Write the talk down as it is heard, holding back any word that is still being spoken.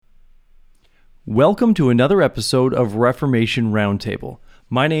Welcome to another episode of Reformation Roundtable.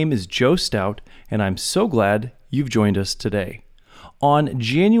 My name is Joe Stout, and I'm so glad you've joined us today. On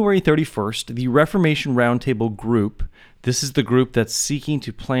January 31st, the Reformation Roundtable group, this is the group that's seeking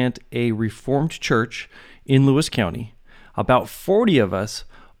to plant a Reformed church in Lewis County, about 40 of us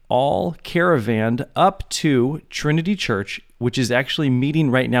all caravanned up to Trinity Church, which is actually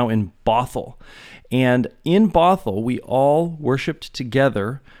meeting right now in Bothell. And in Bothell, we all worshiped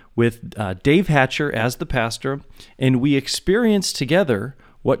together with Dave Hatcher as the pastor, and we experienced together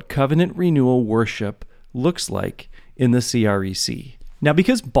what covenant renewal worship looks like in the CREC. Now,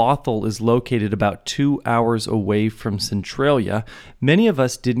 because Bothell is located about 2 hours away from Centralia, many of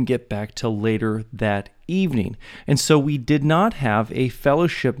us didn't get back till later that evening, and so we did not have a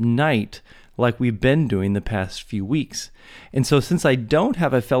fellowship night like we've been doing the past few weeks. And so since I don't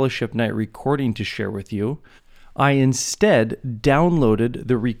have a fellowship night recording to share with you, I instead downloaded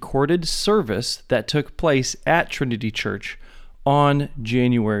the recorded service that took place at Trinity Church on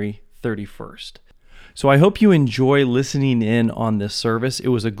January 31st. So I hope you enjoy listening in on this service. It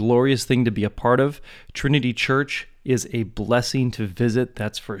was a glorious thing to be a part of. Trinity Church is a blessing to visit,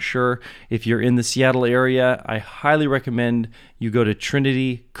 that's for sure. If you're in the Seattle area, I highly recommend you go to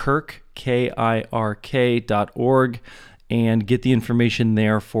trinitykirk, KIRK.org, and get the information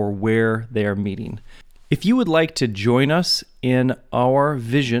there for where they are meeting. If you would like to join us in our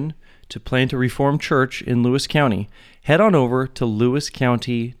vision to plant a Reformed church in Lewis County, head on over to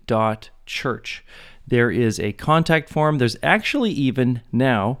lewiscounty.church. There is a contact form. There's actually even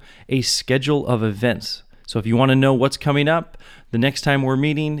now a schedule of events. So if you want to know what's coming up, the next time we're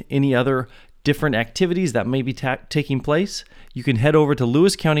meeting, any other different activities that may be taking place, you can head over to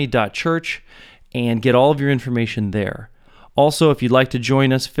lewiscounty.church and get all of your information there. Also, if you'd like to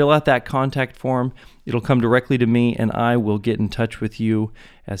join us, fill out that contact form. It'll come directly to me, and I will get in touch with you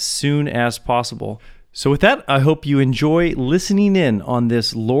as soon as possible. So with that, I hope you enjoy listening in on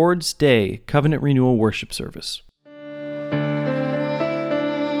this Lord's Day Covenant Renewal Worship Service.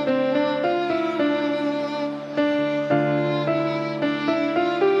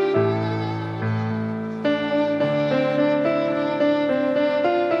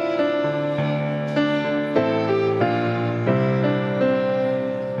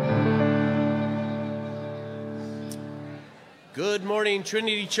 Good morning,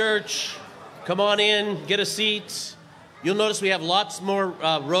 Trinity Church. Come on in, get a seat. You'll notice we have lots more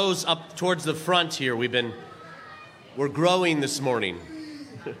rows up towards the front here. We're growing this morning.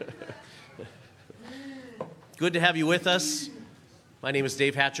 Good to have you with us. My name is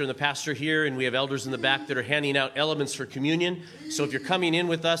Dave Hatcher. I'm the pastor here, and we have elders in the back that are handing out elements for communion. So if you're coming in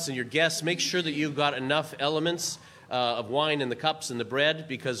with us and your guests, make sure that you've got enough elements of wine in the cups and the bread,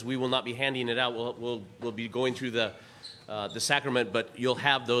 because we will not be handing it out. We'll be going through the sacrament, but you'll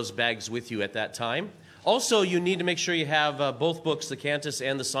have those bags with you at that time. Also, you need to make sure you have both books, the Cantus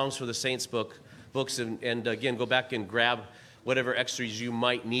and the Songs for the Saints books, and again, go back and grab whatever extras you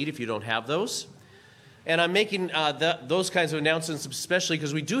might need if you don't have those. And I'm making those kinds of announcements especially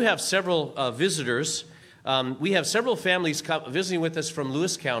because we do have several visitors. We have several families visiting with us from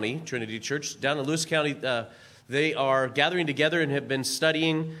Lewis County, Trinity Church. Down in Lewis County, they are gathering together and have been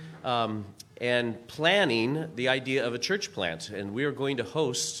studying and planning the idea of a church plant. And we are going to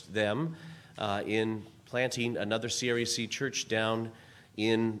host them in planting another CREC church down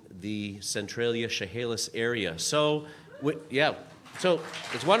in the Centralia, Chehalis area. So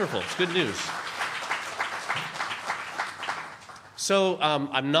it's wonderful. It's good news. So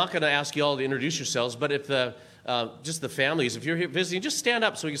I'm not going to ask you all to introduce yourselves, but if just the families, if you're here visiting, just stand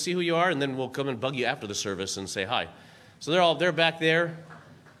up so we can see who you are, and then we'll come and bug you after the service and say hi. So they're back there.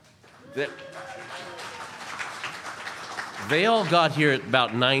 They all got here at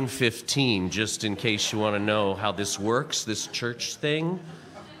about 9:15, just in case you want to know how this works, this church thing.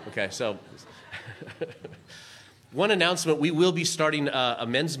 Okay, so one announcement, we will be starting a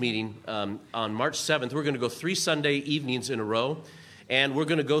men's meeting on March 7th. We're going to go 3 Sunday evenings in a row, and we're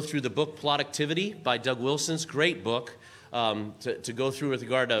going to go through the book Plot-Activity by Doug Wilson's great book to go through with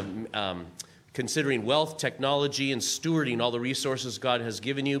regard to considering wealth, technology, and stewarding all the resources God has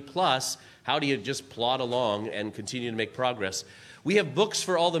given you, plus how do you just plod along and continue to make progress. We have books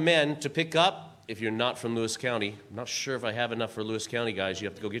for all the men to pick up if you're not from Lewis County. I'm not sure if I have enough for Lewis County guys. You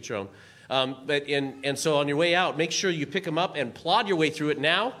have to go get your own. So on your way out, make sure you pick them up and plod your way through it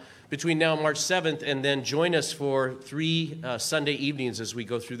now, between now and March 7th, and then join us for 3 Sunday evenings as we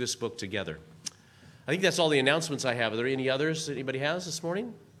go through this book together. I think that's all the announcements I have. Are there any others that anybody has this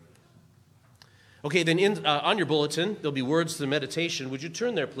morning? Okay, then on your bulletin, there'll be words to the meditation. Would you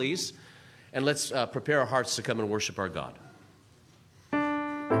turn there, please? And let's prepare our hearts to come and worship our God.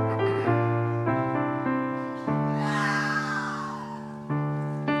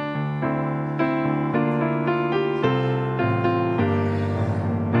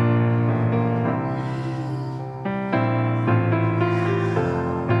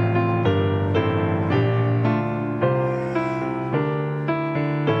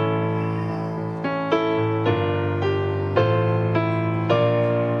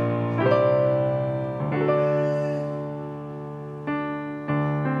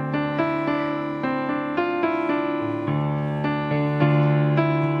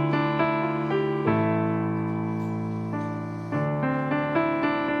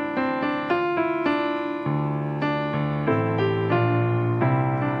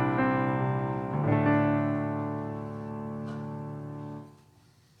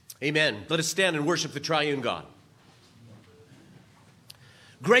 Amen. Let us stand and worship the triune God.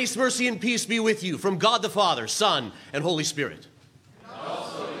 Grace, mercy, and peace be with you from God the Father, Son, and Holy Spirit. And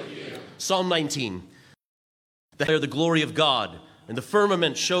also with you. Psalm 19. The glory of God, and the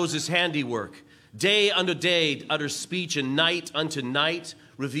firmament shows his handiwork. Day unto day utters speech, and night unto night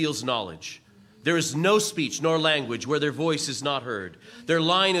reveals knowledge. There is no speech nor language where their voice is not heard. Their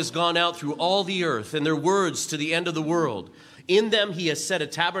line has gone out through all the earth, and their words to the end of the world. In them he has set a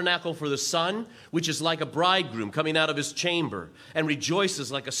tabernacle for the sun, which is like a bridegroom coming out of his chamber, and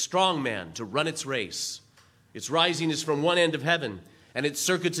rejoices like a strong man to run its race. Its rising is from one end of heaven, and its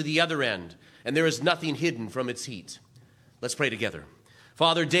circuit to the other end, and there is nothing hidden from its heat. Let's pray together.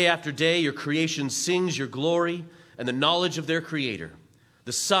 Father, day after day your creation sings your glory and the knowledge of their Creator.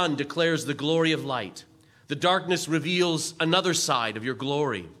 The sun declares the glory of light. The darkness reveals another side of your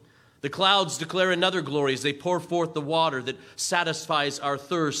glory. The clouds declare another glory as they pour forth the water that satisfies our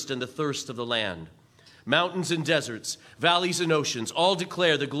thirst and the thirst of the land. Mountains and deserts, valleys and oceans all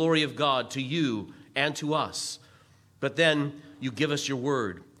declare the glory of God to you and to us. But then you give us your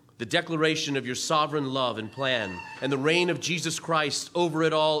word, the declaration of your sovereign love and plan, and the reign of Jesus Christ over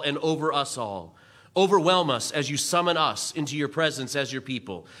it all and over us all. Overwhelm us as you summon us into your presence as your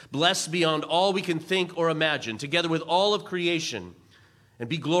people. Bless beyond all we can think or imagine, together with all of creation, and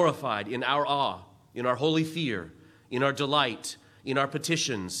be glorified in our awe, in our holy fear, in our delight, in our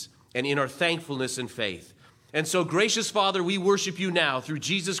petitions, and in our thankfulness and faith. And so, gracious Father, we worship you now through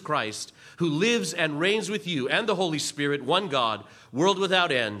Jesus Christ, who lives and reigns with you and the Holy Spirit, one God, world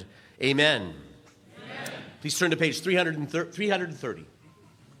without end. Amen. Amen. Please turn to page 330.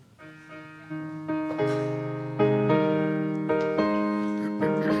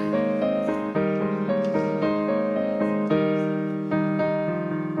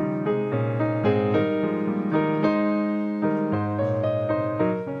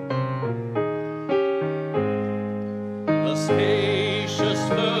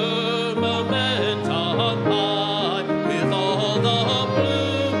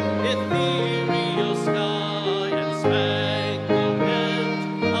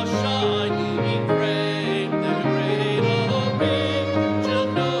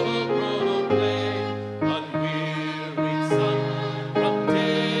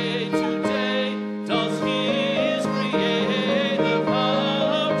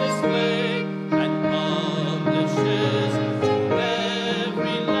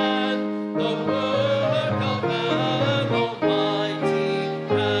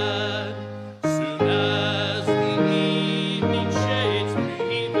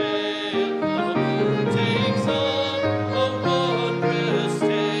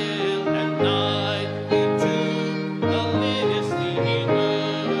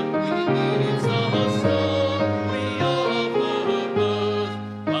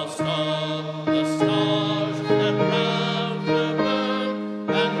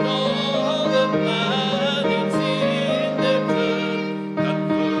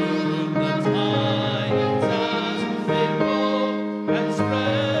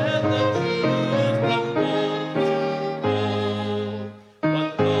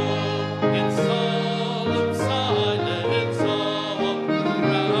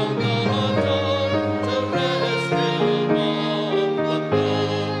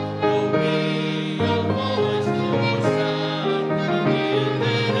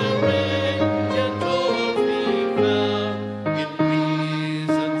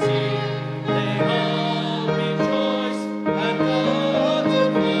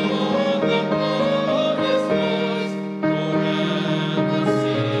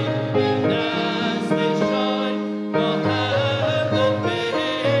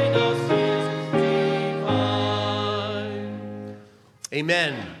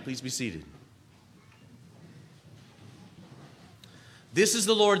 Amen. Please be seated. This is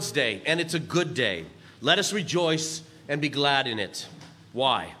the Lord's day, and it's a good day. Let us rejoice and be glad in it.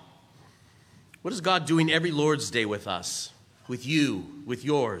 Why? What is God doing every Lord's day with us, with you, with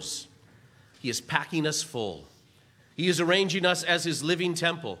yours? He is packing us full. He is arranging us as his living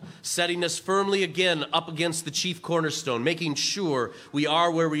temple, setting us firmly again up against the chief cornerstone, making sure we are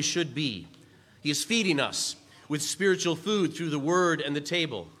where we should be. He is feeding us with spiritual food through the word and the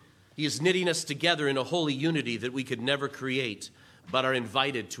table. He is knitting us together in a holy unity that we could never create, but are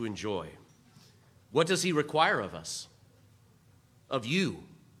invited to enjoy. What does he require of us? Of you?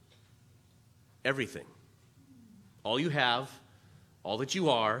 Everything. All you have, all that you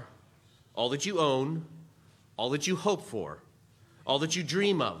are, all that you own, all that you hope for, all that you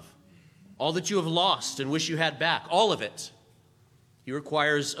dream of, all that you have lost and wish you had back, all of it. He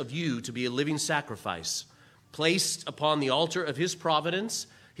requires of you to be a living sacrifice, placed upon the altar of his providence,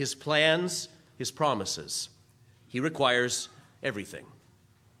 his plans, his promises. He requires everything,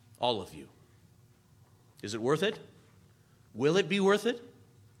 all of you. Is it worth it? Will it be worth it?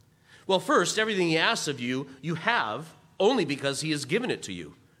 Well, first, everything he asks of you, you have only because he has given it to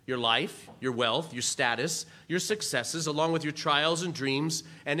you. Your life, your wealth, your status, your successes, along with your trials and dreams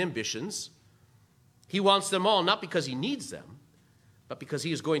and ambitions. He wants them all, not because he needs them, but because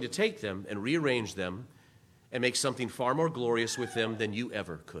he is going to take them and rearrange them and make something far more glorious with them than you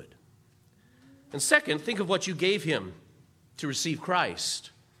ever could. And second, think of what you gave him to receive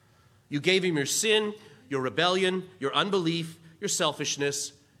Christ. You gave him your sin, your rebellion, your unbelief, your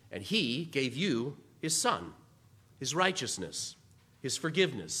selfishness, and he gave you his son, his righteousness, his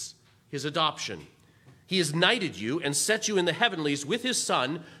forgiveness, his adoption. He has knighted you and set you in the heavenlies with his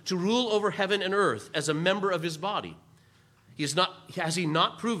son to rule over heaven and earth as a member of his body. Has he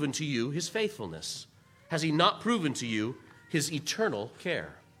not proven to you his faithfulness? Has he not proven to you his eternal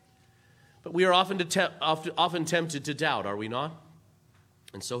care? But we are often tempted to doubt, are we not?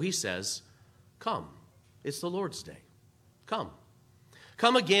 And so he says, come, it's the Lord's day. Come.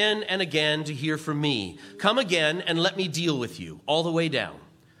 Come again and again to hear from me. Come again and let me deal with you all the way down.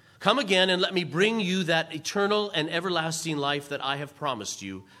 Come again and let me bring you that eternal and everlasting life that I have promised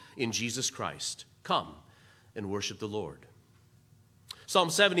you in Jesus Christ. Come and worship the Lord. Psalm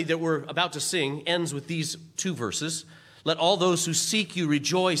 70 that we're about to sing ends with these two verses. Let all those who seek you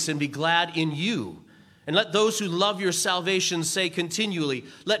rejoice and be glad in you. And let those who love your salvation say continually,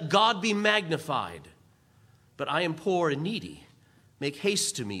 let God be magnified. But I am poor and needy. Make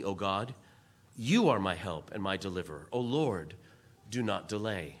haste to me, O God. You are my help and my deliverer. O Lord, do not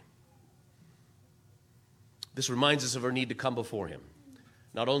delay. This reminds us of our need to come before him,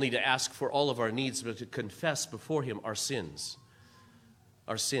 not only to ask for all of our needs, but to confess before him our sins.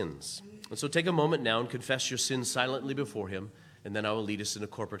 Our sins. And so take a moment now and confess your sins silently before him, and then I will lead us in a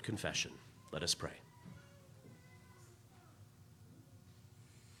corporate confession. Let us pray.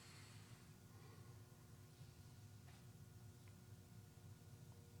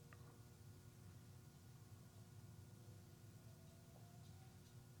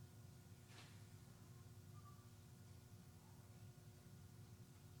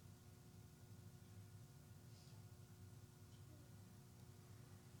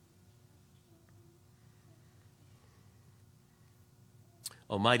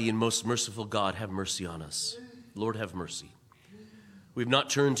 Almighty and most merciful God, have mercy on us. Lord, have mercy. We've not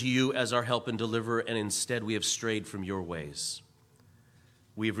turned to you as our help and deliverer, and instead we have strayed from your ways.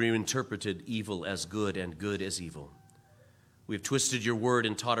 We have reinterpreted evil as good and good as evil. We have twisted your word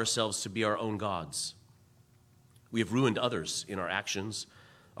and taught ourselves to be our own gods. We have ruined others in our actions,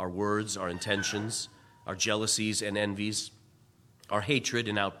 our words, our intentions, our jealousies and envies, our hatred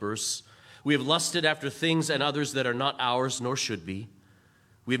and outbursts. We have lusted after things and others that are not ours nor should be.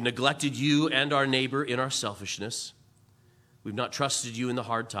 We have neglected you and our neighbor in our selfishness. We've not trusted you in the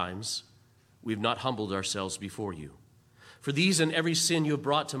hard times. We've not humbled ourselves before you. For these and every sin you have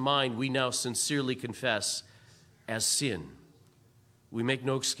brought to mind, we now sincerely confess as sin. We make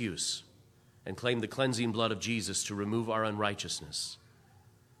no excuse and claim the cleansing blood of Jesus to remove our unrighteousness.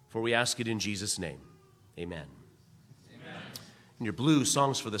 For we ask it in Jesus' name. Amen. Amen. In your blue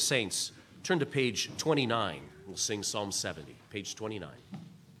Songs for the Saints, turn to page 29. We'll sing Psalm 70, page 29.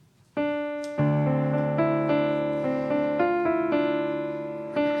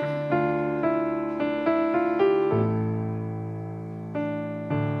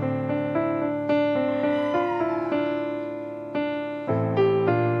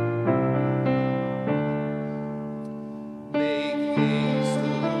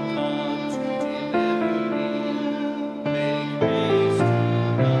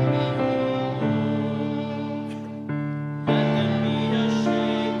 Let them be ashamed.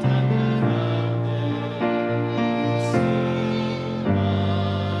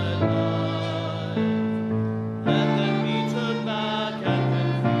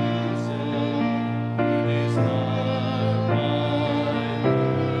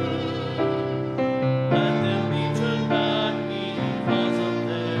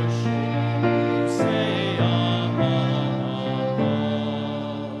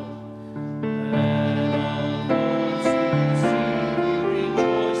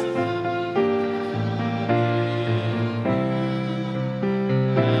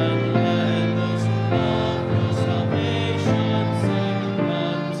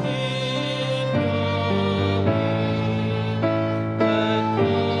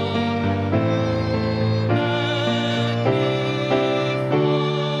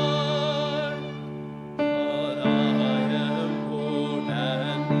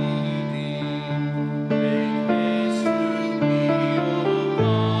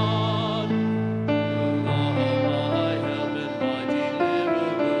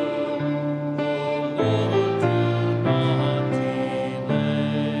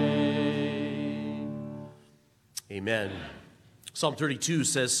 Amen. Psalm 32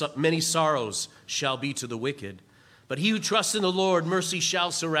 says, many sorrows shall be to the wicked, but he who trusts in the Lord, mercy shall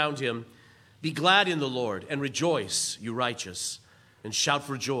surround him. Be glad in the Lord and rejoice, you righteous, and shout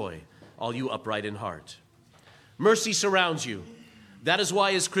for joy, all you upright in heart. Mercy surrounds you. That is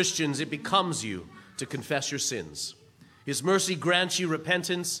why as Christians it becomes you to confess your sins. His mercy grants you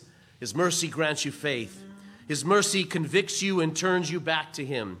repentance. His mercy grants you faith. His mercy convicts you and turns you back to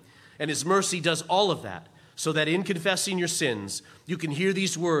him. And his mercy does all of that so that in confessing your sins, you can hear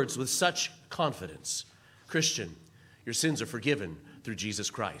these words with such confidence. Christian, your sins are forgiven through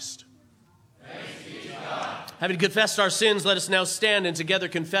Jesus Christ. Thanks be to God. Having confessed our sins, let us now stand and together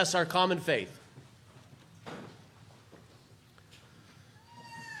confess our common faith.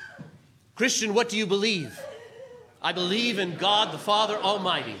 Christian, what do you believe? I believe in God the Father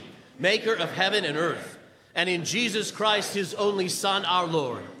Almighty, maker of heaven and earth, and in Jesus Christ, his only Son, our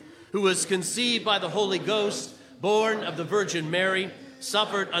Lord, who was conceived by the Holy Ghost, born of the Virgin Mary,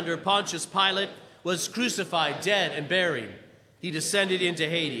 suffered under Pontius Pilate, was crucified, dead, and buried. He descended into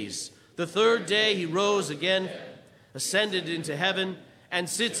Hades. The third day he rose again, ascended into heaven, and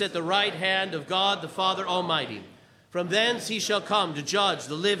sits at the right hand of God the Father Almighty. From thence he shall come to judge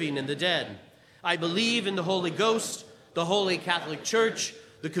the living and the dead. I believe in the Holy Ghost, the Holy Catholic Church,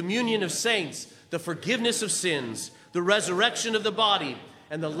 the communion of saints, the forgiveness of sins, the resurrection of the body,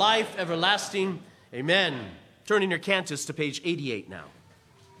 and the life everlasting. Amen. Turn in your cantus to page 88 now.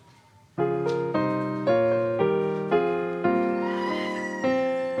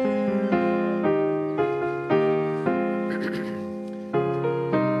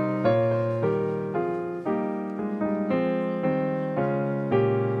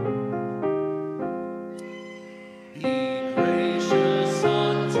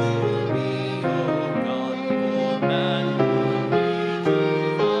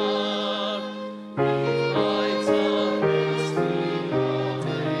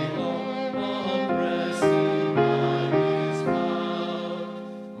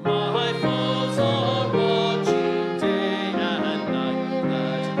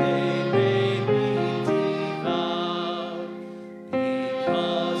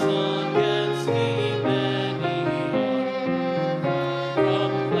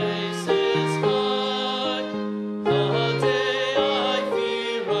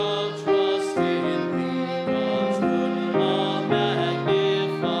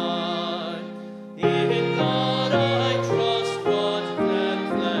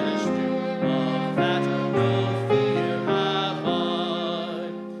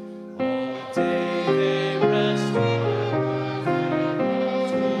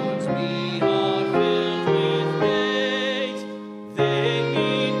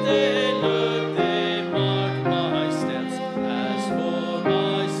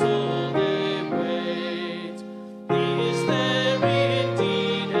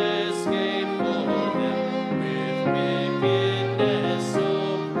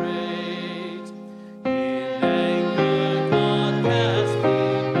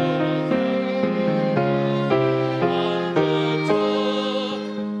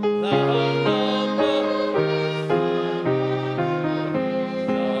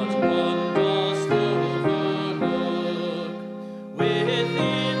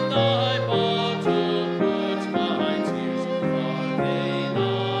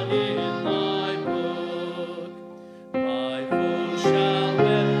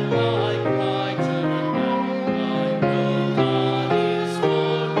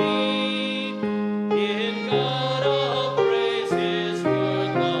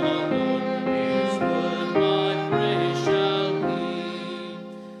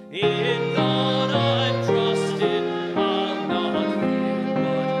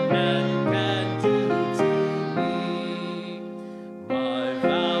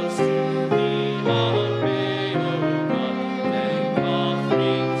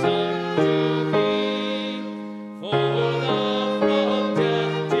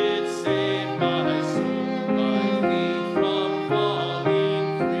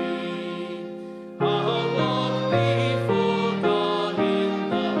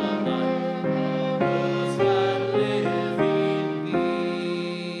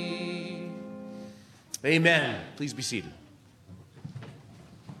 Amen. Please be seated.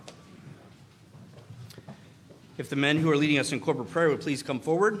 If the men who are leading us in corporate prayer would please come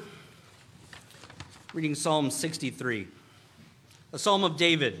forward. Reading Psalm 63, a psalm of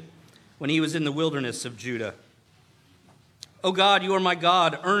David when he was in the wilderness of Judah. O God, you are my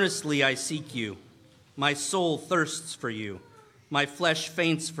God. Earnestly I seek you. My soul thirsts for you. My flesh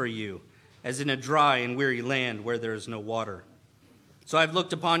faints for you, as in a dry and weary land where there is no water. So I have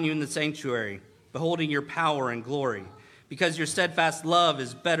looked upon you in the sanctuary, beholding your power and glory. Because your steadfast love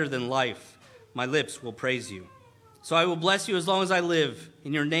is better than life, my lips will praise you. So I will bless you as long as I live.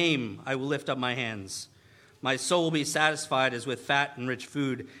 In your name I will lift up my hands. My soul will be satisfied as with fat and rich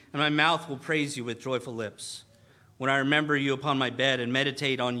food, and my mouth will praise you with joyful lips. When I remember you upon my bed and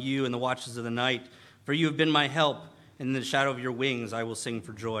meditate on you in the watches of the night, for you have been my help, and in the shadow of your wings I will sing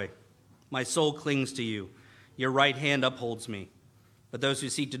for joy. My soul clings to you. Your right hand upholds me. But those who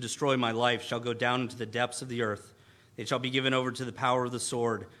seek to destroy my life shall go down into the depths of the earth. They shall be given over to the power of the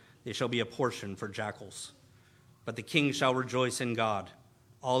sword. They shall be a portion for jackals. But the king shall rejoice in God.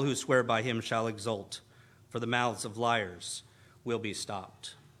 All who swear by him shall exult, for the mouths of liars will be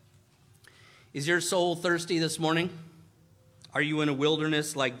stopped. Is your soul thirsty this morning? Are you in a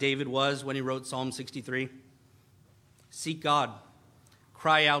wilderness like David was when he wrote Psalm 63? Seek God.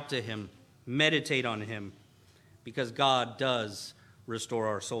 Cry out to him. Meditate on him, because God does restore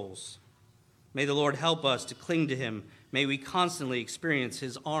our souls. May the Lord help us to cling to him. May we constantly experience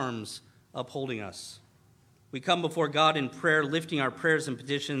his arms upholding us. We come before God in prayer, lifting our prayers and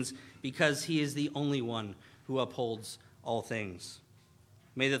petitions because he is the only one who upholds all things.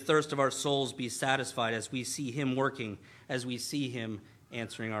 May the thirst of our souls be satisfied as we see him working, as we see him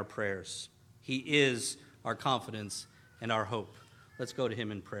answering our prayers. He is our confidence and our hope. Let's go to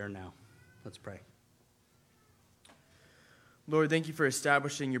him in prayer now. Let's pray. Lord, thank you for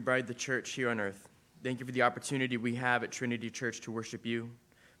establishing your bride, the church, here on earth. Thank you for the opportunity we have at Trinity Church to worship you.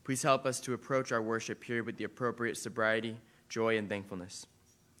 Please help us to approach our worship here with the appropriate sobriety, joy, and thankfulness.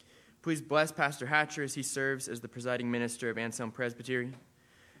 Please bless Pastor Hatcher as he serves as the presiding minister of Anselm Presbytery.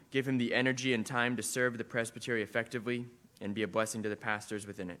 Give him the energy and time to serve the presbytery effectively and be a blessing to the pastors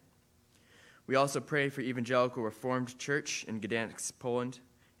within it. We also pray for Evangelical Reformed Church in Gdansk, Poland,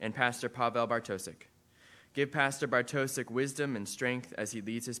 and Pastor Pavel Bartosik. Give Pastor Bartosik wisdom and strength as he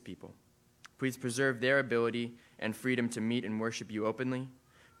leads his people. Please preserve their ability and freedom to meet and worship you openly.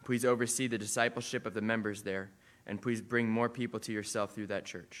 Please oversee the discipleship of the members there, and please bring more people to yourself through that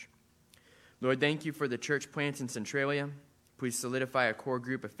church. Lord, thank you for the church plant in Centralia. Please solidify a core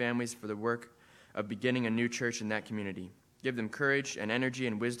group of families for the work of beginning a new church in that community. Give them courage and energy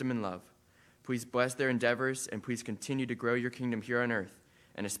and wisdom and love. Please bless their endeavors, and please continue to grow your kingdom here on earth,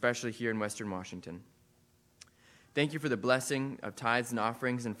 and especially here in Western Washington. Thank you for the blessing of tithes and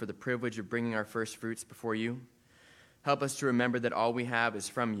offerings and for the privilege of bringing our first fruits before you. Help us to remember that all we have is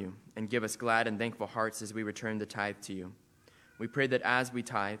from you, and give us glad and thankful hearts as we return the tithe to you. We pray that as we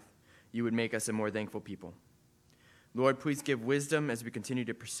tithe, you would make us a more thankful people. Lord, please give wisdom as we continue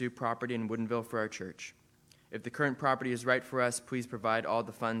to pursue property in Woodinville for our church. If the current property is right for us, please provide all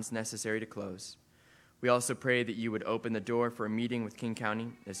the funds necessary to close. We also pray that you would open the door for a meeting with King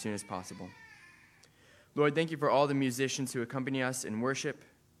County as soon as possible. Lord, thank you for all the musicians who accompany us in worship.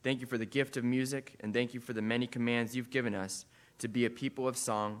 Thank you for the gift of music, and thank you for the many commands you've given us to be a people of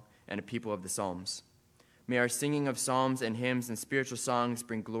song and a people of the Psalms. May our singing of psalms and hymns and spiritual songs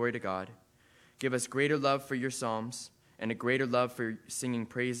bring glory to God. Give us greater love for your psalms and a greater love for singing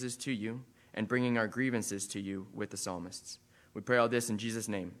praises to you and bringing our grievances to you with the psalmists. We pray all this in Jesus'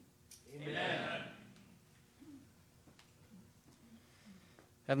 name. Amen.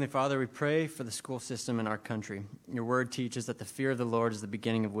 Heavenly Father, we pray for the school system in our country. Your word teaches that the fear of the Lord is the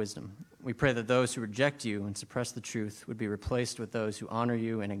beginning of wisdom. We pray that those who reject you and suppress the truth would be replaced with those who honor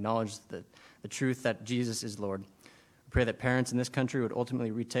you and acknowledge the truth that Jesus is Lord. We pray that parents in this country would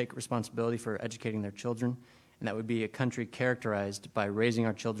ultimately retake responsibility for educating their children, and that would be a country characterized by raising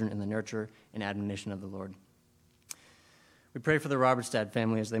our children in the nurture and admonition of the Lord. We pray for the Robertstad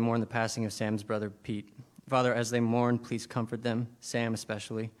family as they mourn the passing of Sam's brother, Pete. Father, as they mourn, please comfort them, Sam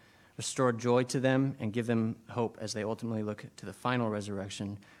especially. Restore joy to them and give them hope as they ultimately look to the final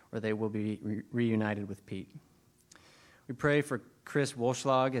resurrection where they will be reunited with Pete. We pray for Chris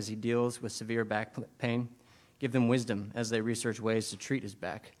Wolschlag as he deals with severe back pain. Give them wisdom as they research ways to treat his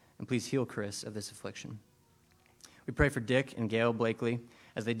back, and please heal Chris of this affliction. We pray for Dick and Gail Blakely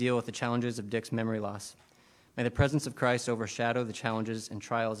as they deal with the challenges of Dick's memory loss. May the presence of Christ overshadow the challenges and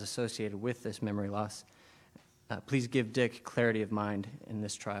trials associated with this memory loss. Please give Dick clarity of mind in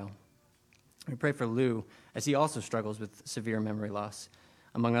this trial. We pray for Lou as he also struggles with severe memory loss,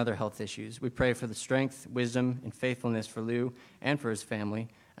 among other health issues. We pray for the strength, wisdom, and faithfulness for Lou and for his family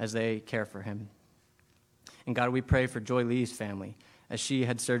as they care for him. And God, we pray for Joy Lee's family as she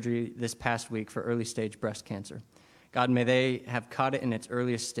had surgery this past week for early-stage breast cancer. God, may they have caught it in its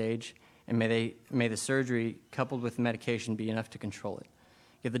earliest stage, and may the surgery coupled with medication be enough to control it.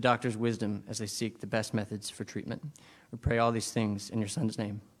 Give the doctors wisdom as they seek the best methods for treatment. We pray all these things in your Son's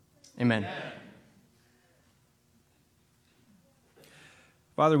name. Amen.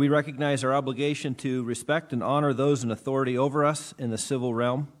 Father, we recognize our obligation to respect and honor those in authority over us in the civil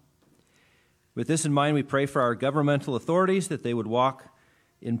realm. With this in mind, we pray for our governmental authorities that they would walk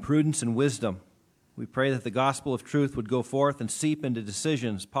in prudence and wisdom. We pray that the gospel of truth would go forth and seep into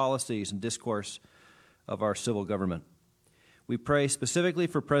decisions, policies, and discourse of our civil government. We pray specifically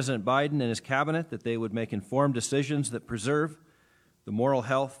for President Biden and his cabinet that they would make informed decisions that preserve the moral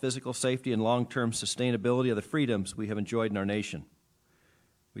health, physical safety, and long-term sustainability of the freedoms we have enjoyed in our nation.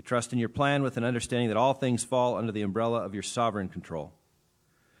 We trust in your plan with an understanding that all things fall under the umbrella of your sovereign control.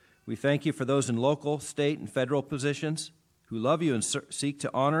 We thank you for those in local, state, and federal positions who love you and seek to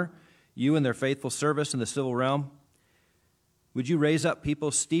honor you in their faithful service in the civil realm. Would you raise up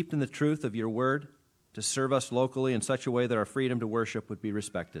people steeped in the truth of your word to serve us locally in such a way that our freedom to worship would be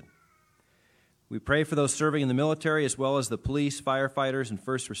respected? We pray for those serving in the military as well as the police, firefighters, and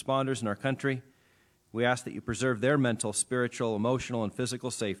first responders in our country. We ask that you preserve their mental, spiritual, emotional, and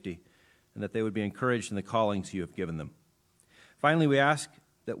physical safety, and that they would be encouraged in the callings you have given them. Finally, we ask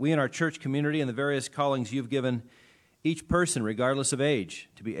that we in our church community and the various callings you've given each person, regardless of age,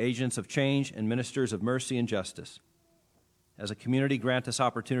 to be agents of change and ministers of mercy and justice. As a community, grant us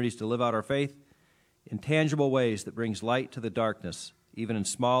opportunities to live out our faith in tangible ways that brings light to the darkness, even in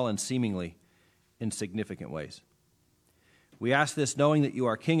small and seemingly insignificant ways. We ask this knowing that you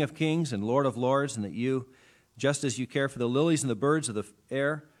are King of kings and Lord of lords, and that you, just as you care for the lilies and the birds of the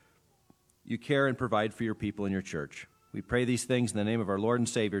air, you care and provide for your people in your church. We pray these things in the name of our Lord and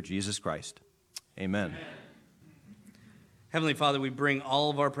Savior, Jesus Christ. Amen. Heavenly Father, we bring all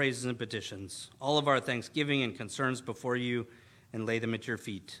of our praises and petitions, all of our thanksgiving and concerns before you, and lay them at your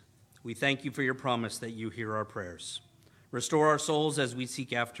feet. We thank you for your promise that you hear our prayers. Restore our souls as we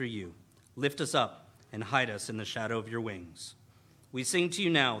seek after you. Lift us up and hide us in the shadow of your wings. We sing to you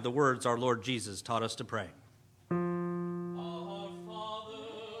now the words our Lord Jesus taught us to pray. Our Father,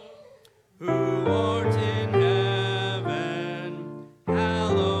 who art in heaven,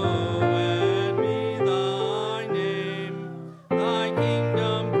 hallowed be thy name. Thy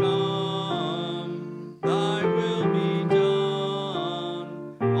kingdom come, thy will be done,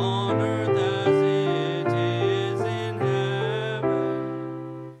 on earth as it is in heaven.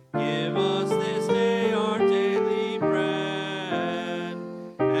 Give us this day our daily bread,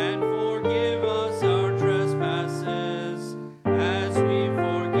 and forgive us our trespasses, as we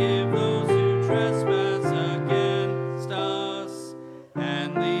forgive those who trespass against us.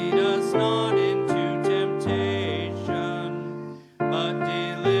 And lead us not into temptation, but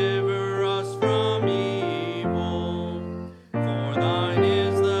deliver us from evil. For thine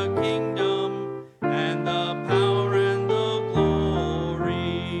is the kingdom, and the power, and the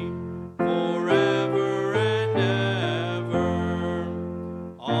glory, forever and ever.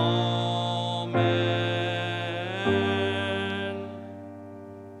 Amen.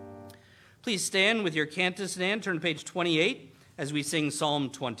 Please stand with your cantus in hand. Turn to page 28 as we sing Psalm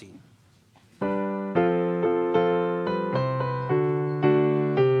 20.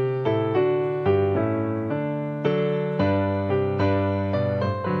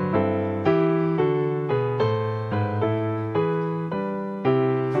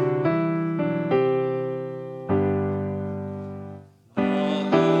 The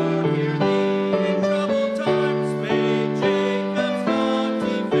Lord hear thee in troubled times, may Jacob's God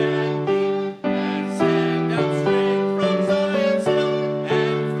defend thee, and send out strength from Zion's hill,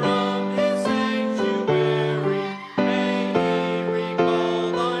 and from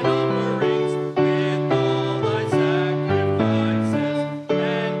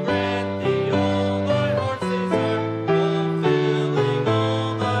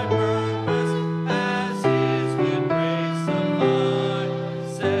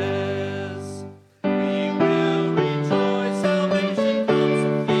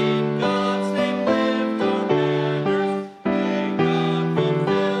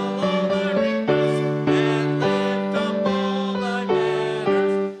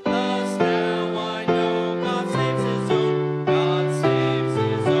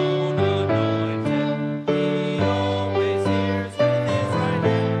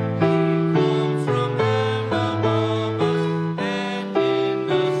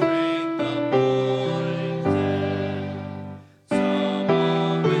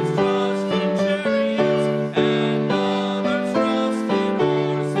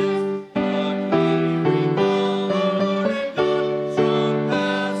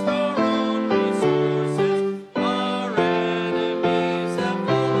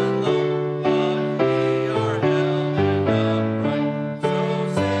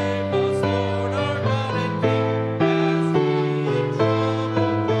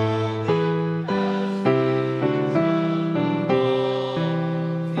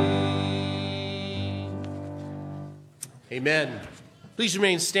Amen. Please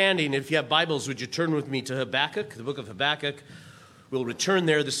remain standing. If you have Bibles, would you turn with me to Habakkuk, the book of Habakkuk. We'll return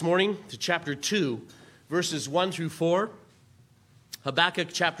there this morning to chapter 2, verses 1 through 4. Habakkuk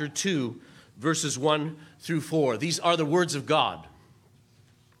chapter 2, verses 1 through 4. These are the words of God.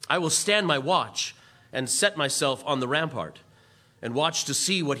 I will stand my watch and set myself on the rampart and watch to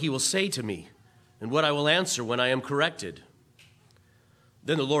see what he will say to me and what I will answer when I am corrected.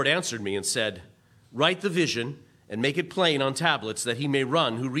 Then the Lord answered me and said, write the vision and make it plain on tablets that he may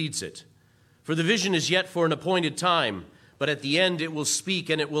run who reads it. For the vision is yet for an appointed time, but at the end it will speak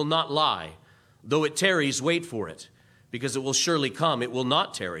and it will not lie. Though it tarries, wait for it, because it will surely come. It will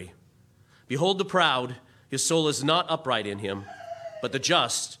not tarry. Behold the proud, his soul is not upright in him, but the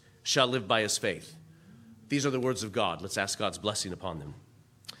just shall live by his faith. These are the words of God. Let's ask God's blessing upon them.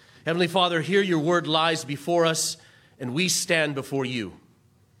 Heavenly Father, here your word lies before us, and we stand before you.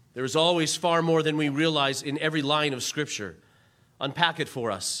 There is always far more than we realize in every line of Scripture. Unpack it for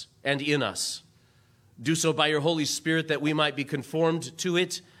us and in us. Do so by your Holy Spirit that we might be conformed to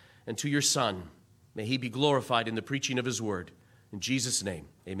it and to your Son. May he be glorified in the preaching of his word. In Jesus' name,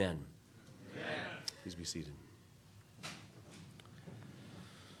 amen. Amen. Please be seated.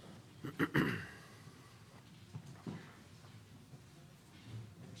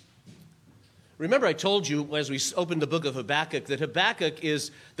 Remember, I told you as we opened the book of Habakkuk that Habakkuk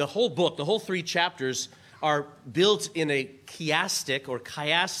is the whole book, the whole 3 chapters are built in a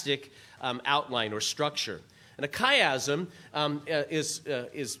chiastic outline or structure. And a chiasm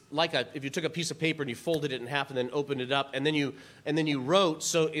is like if you took a piece of paper and you folded it in half and then opened it up, and then you wrote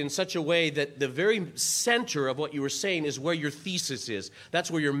so in such a way that the very center of what you were saying is where your thesis is.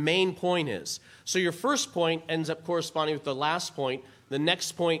 That's where your main point is. So your first point ends up corresponding with the last point. The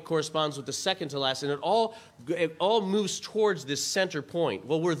next point corresponds with the second to last, and it all moves towards this center point.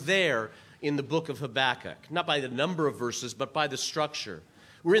 Well, we're there in the book of Habakkuk, not by the number of verses, but by the structure.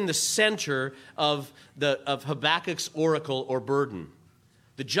 We're in the center of Habakkuk's oracle or burden.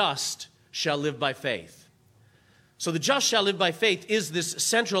 The just shall live by faith. So the just shall live by faith is this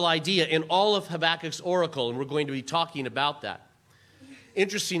central idea in all of Habakkuk's oracle, and we're going to be talking about that.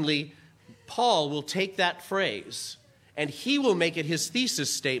 Interestingly, Paul will take that phrase and he will make it his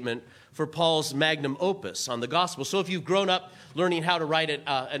thesis statement for Paul's magnum opus on the gospel. So if you've grown up learning how to write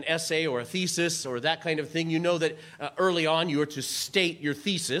an essay or a thesis or that kind of thing, you know that early on you are to state your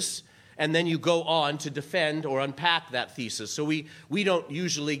thesis, and then you go on to defend or unpack that thesis. So we don't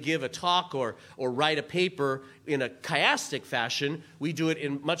usually give a talk or write a paper in a chiastic fashion. We do it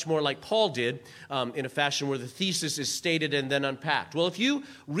in much more like Paul did, in a fashion where the thesis is stated and then unpacked. Well, if you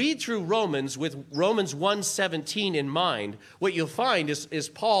read through Romans with Romans 1:17 in mind, what you'll find is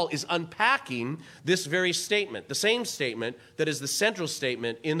Paul is unpacking this very statement, the same statement that is the central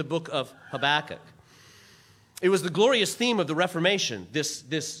statement in the book of Habakkuk. It was the glorious theme of the Reformation,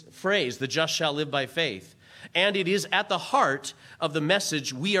 this phrase, the just shall live by faith. And it is at the heart of the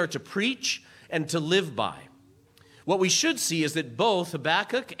message we are to preach and to live by. What we should see is that both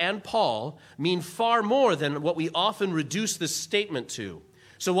Habakkuk and Paul mean far more than what we often reduce this statement to.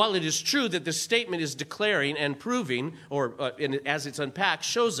 So while it is true that this statement is declaring and proving, as it's unpacked,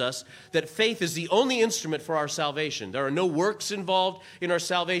 shows us that faith is the only instrument for our salvation. There are no works involved in our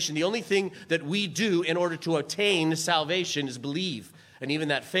salvation. The only thing that we do in order to attain salvation is believe. And even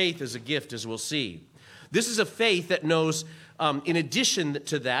that faith is a gift, as we'll see. This is a faith that knows, in addition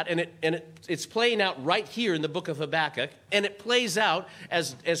to that, and it's playing out right here in the book of Habakkuk, and it plays out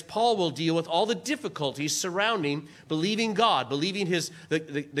as Paul will deal with all the difficulties surrounding believing God, believing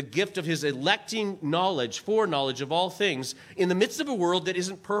the gift of his electing knowledge, foreknowledge of all things, in the midst of a world that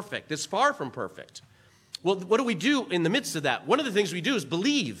isn't perfect, that's far from perfect. Well, what do we do in the midst of that? One of the things we do is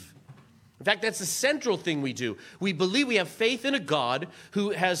believe. In fact, that's the central thing we do. We believe, we have faith in a God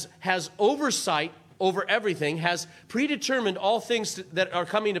who has oversight over everything, has predetermined all things that are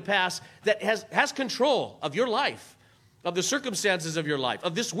coming to pass, that has control of your life, of the circumstances of your life,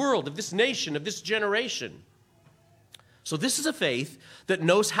 of this world, of this nation, of this generation. So this is a faith that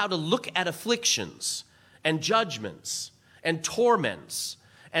knows how to look at afflictions and judgments and torments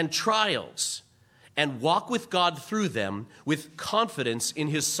and trials and walk with God through them with confidence in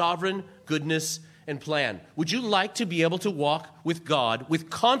his sovereign goodness and plan. Would you like to be able to walk with God, with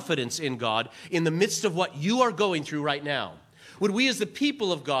confidence in God, in the midst of what you are going through right now? Would we as the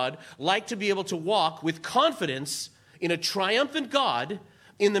people of God like to be able to walk with confidence in a triumphant God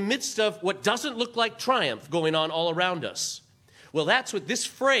in the midst of what doesn't look like triumph going on all around us? Well, that's what this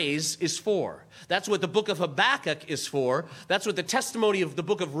phrase is for. That's what the book of Habakkuk is for. That's what the testimony of the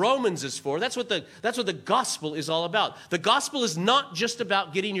book of Romans is for. That's what the gospel is all about. The gospel is not just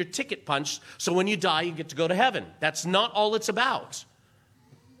about getting your ticket punched so when you die you get to go to heaven. That's not all it's about.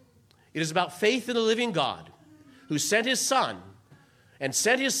 It is about faith in the living God who sent his Son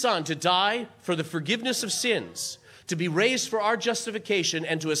to die for the forgiveness of sins, to be raised for our justification,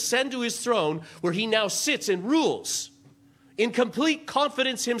 and to ascend to his throne where he now sits and rules in complete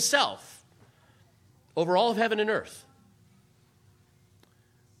confidence himself over all of heaven and earth.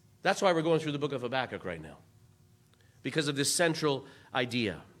 That's why we're going through the book of Habakkuk right now, because of this central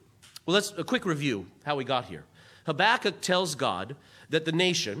idea. Well, let's a quick review how we got here. Habakkuk tells God that the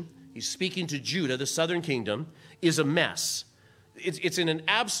nation, he's speaking to Judah, the southern kingdom, is a mess. It's in an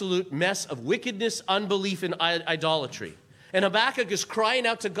absolute mess of wickedness, unbelief, and idolatry. And Habakkuk is crying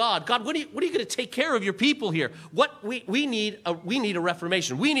out to God, God, what are you going to take care of your people here? We need a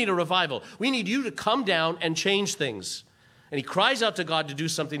reformation. We need a revival. We need you to come down and change things. And he cries out to God to do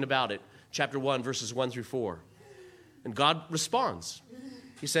something about it. Chapter 1, verses 1 through 4. And God responds.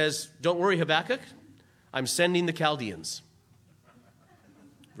 He says, don't worry, Habakkuk. I'm sending the Chaldeans.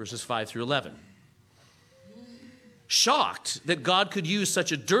 Verses 5 through 11. Shocked that God could use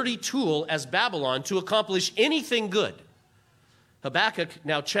such a dirty tool as Babylon to accomplish anything good, Habakkuk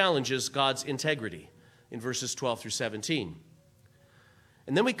now challenges God's integrity in verses 12 through 17.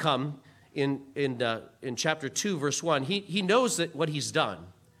 And then we come in chapter 2, verse 1. He knows that what he's done.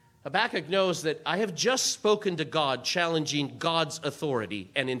 Habakkuk knows that I have just spoken to God, challenging God's authority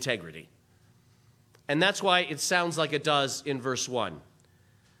and integrity. And that's why it sounds like it does in verse 1.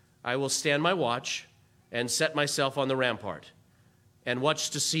 I will stand my watch and set myself on the rampart, and watch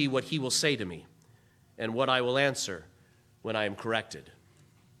to see what he will say to me, and what I will answer when I am corrected.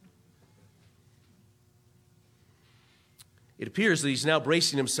 It appears that he's now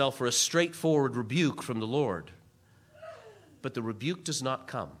bracing himself for a straightforward rebuke from the Lord. But the rebuke does not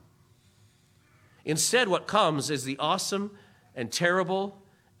come. Instead, what comes is the awesome and terrible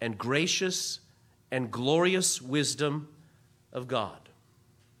and gracious and glorious wisdom of God,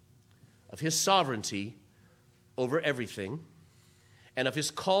 of his sovereignty over everything, and of his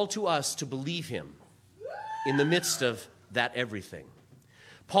call to us to believe him in the midst of that everything.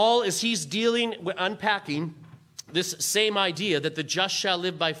 Paul, as he's unpacking this same idea that the just shall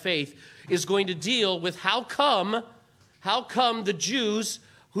live by faith, is going to deal with how come the Jews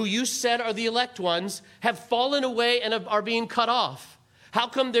who you said are the elect ones have fallen away and are being cut off. How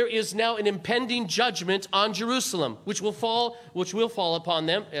come there is now an impending judgment on Jerusalem, which will fall upon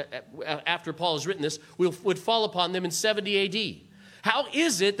them, after Paul has written this, would fall upon them in 70 AD? How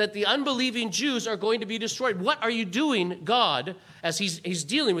is it that the unbelieving Jews are going to be destroyed? What are you doing, God, as he's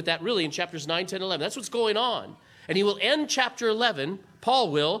dealing with that really in chapters 9, 10, 11. That's what's going on. And he will end chapter 11, Paul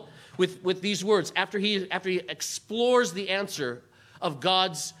will, with these words, after he explores the answer of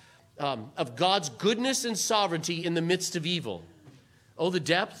God's goodness and sovereignty in the midst of evil. Oh, the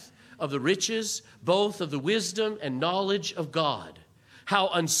depth of the riches, both of the wisdom and knowledge of God. How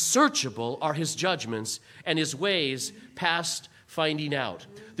unsearchable are his judgments and his ways past finding out.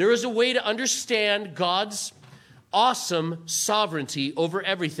 There is a way to understand God's awesome sovereignty over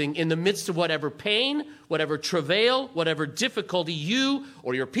everything in the midst of whatever pain, whatever travail, whatever difficulty you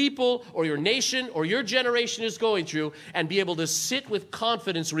or your people or your nation or your generation is going through, and be able to sit with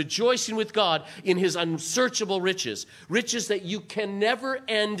confidence, rejoicing with God in his unsearchable riches, riches that you can never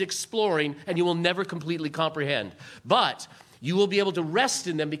end exploring and you will never completely comprehend. But you will be able to rest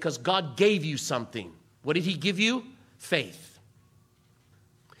in them because God gave you something. What did he give you? Faith.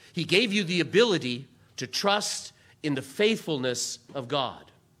 He gave you the ability to trust in the faithfulness of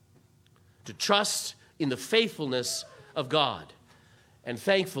God. To trust in the faithfulness of God. And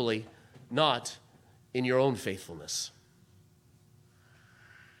thankfully, not in your own faithfulness.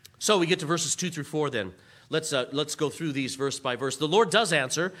 So we get to verses 2 through 4 then. Let's go through these verse by verse. The Lord does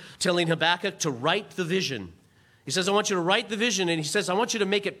answer, telling Habakkuk to write the vision. He says, I want you to write the vision, and he says, I want you to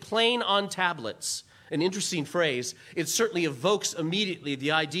make it plain on tablets. An interesting phrase. It certainly evokes immediately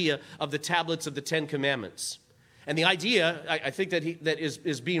the idea of the tablets of the Ten Commandments. And the idea, I think that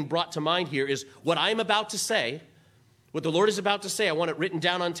is being brought to mind here is what I'm about to say, what the Lord is about to say. I want it written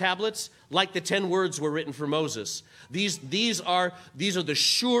down on tablets like the 10 words were written for Moses. These are the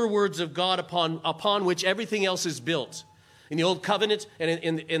sure words of God upon which everything else is built. In the Old Covenant,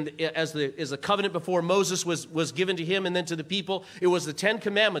 and as the covenant before Moses was given to him and then to the people, it was the 10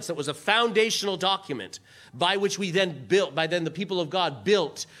 Commandments that was a foundational document by which the people of God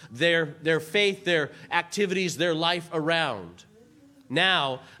built their faith, their activities, their life around.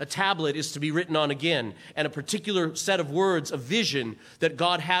 Now, a tablet is to be written on again, and a particular set of words, a vision that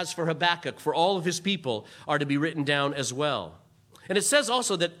God has for Habakkuk, for all of his people, are to be written down as well. And it says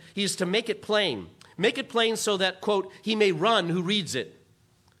also that he is to make it plain. Make it plain so that, quote, he may run who reads it.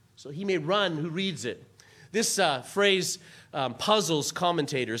 So he may run who reads it. This phrase puzzles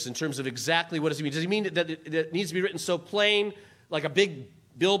commentators in terms of exactly what does he mean. Does he mean that it needs to be written so plain, like a big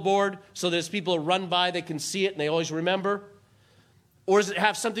billboard, so that as people run by, they can see it and they always remember? Or does it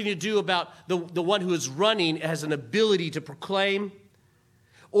have something to do about the one who is running has an ability to proclaim?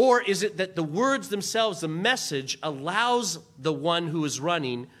 Or is it that the words themselves, the message, allows the one who is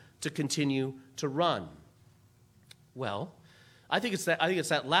running to continue to run? Well, I think it's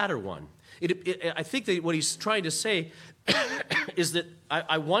that latter one. I think that what he's trying to say is that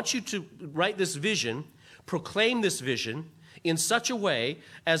I want you to write this vision, proclaim this vision in such a way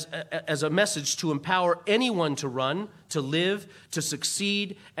as a message to empower anyone to run, to live, to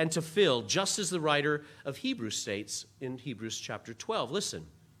succeed, and to fill, just as the writer of Hebrews states in Hebrews chapter 12. Listen,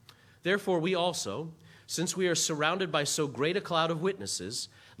 therefore we also, since we are surrounded by so great a cloud of witnesses,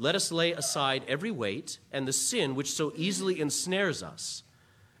 let us lay aside every weight and the sin which so easily ensnares us,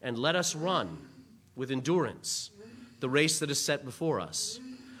 and let us run with endurance the race that is set before us,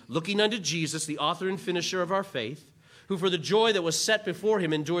 looking unto Jesus, the author and finisher of our faith, who for the joy that was set before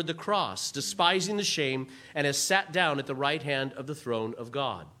him endured the cross, despising the shame, and has sat down at the right hand of the throne of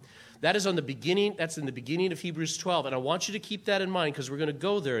God. That's in the beginning of Hebrews 12, and I want you to keep that in mind because we're going to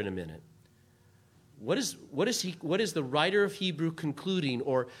go there in a minute. What is the writer of Hebrew concluding,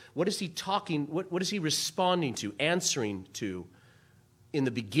 or what is he talking, what is he responding to, answering to in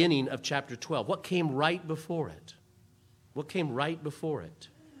the beginning of chapter 12? What came right before it? What came right before it?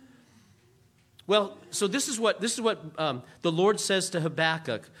 Well, so this is what the Lord says to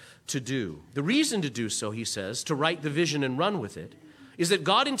Habakkuk to do. The reason to do so, he says, to write the vision and run with it, is that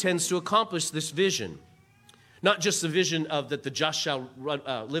God intends to accomplish this vision. Not just the vision of that the just shall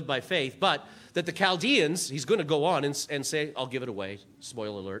live by faith, but that the Chaldeans, he's going to go on and say, I'll give it away,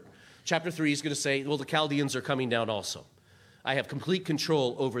 spoiler alert. Chapter 3, he's going to say, well, the Chaldeans are coming down also. I have complete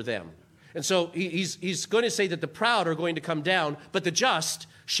control over them. And so he's going to say that the proud are going to come down, but the just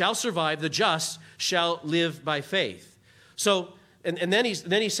shall survive, the just shall live by faith. So, and then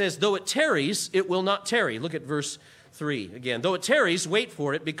he says, though it tarries, it will not tarry. Look at verse 3 again. Though it tarries, wait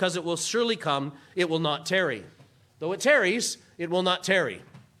for it, because it will surely come, it will not tarry. Though it tarries, it will not tarry.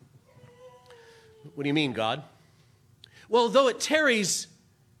 What do you mean, God? Well, though it tarries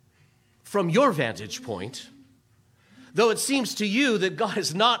from your vantage point, though it seems to you that God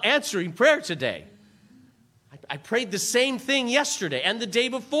is not answering prayer today. I prayed the same thing yesterday and the day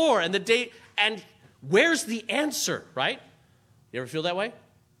before and where's the answer, right? You ever feel that way?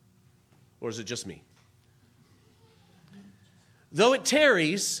 Or is it just me? Though it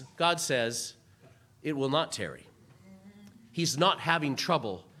tarries, God says, it will not tarry. He's not having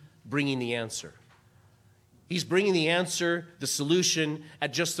trouble bringing the answer. He's bringing the answer, the solution,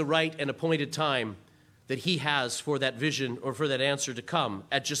 at just the right and appointed time that he has for that vision or for that answer to come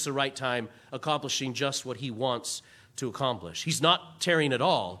at just the right time, accomplishing just what he wants to accomplish. He's not tarrying at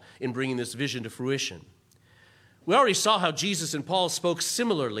all in bringing this vision to fruition. We already saw how Jesus and Paul spoke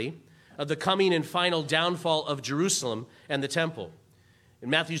similarly of the coming and final downfall of Jerusalem and the temple. In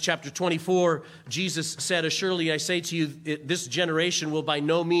Matthew chapter 24, Jesus said, "Assuredly I say to you, this generation will by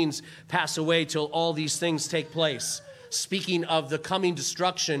no means pass away till all these things take place." Speaking of the coming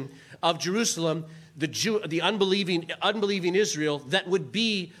destruction of Jerusalem, the unbelieving Israel, that would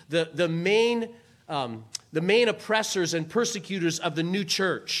be the main oppressors and persecutors of the new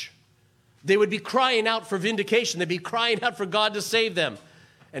church. They would be crying out for vindication. They'd be crying out for God to save them.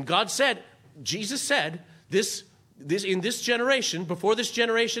 And Jesus said, in this generation, before this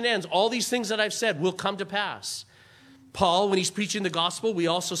generation ends, all these things that I've said will come to pass. Paul, when he's preaching the gospel, we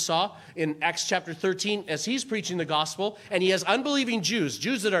also saw in Acts chapter 13, as he's preaching the gospel, and he has unbelieving Jews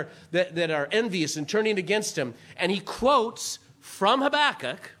that are envious and turning against him, and he quotes from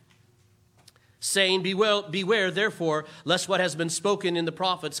Habakkuk, saying, Beware, therefore, lest what has been spoken in the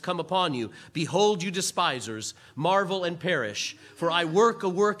prophets come upon you. Behold, you despisers, marvel and perish. For I work a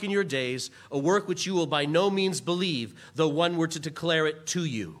work in your days, a work which you will by no means believe, though one were to declare it to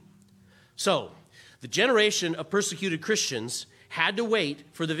you. So, the generation of persecuted Christians had to wait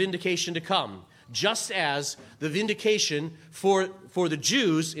for the vindication to come, just as the vindication for the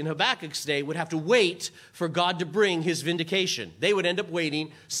Jews in Habakkuk's day would have to wait for God to bring his vindication. They would end up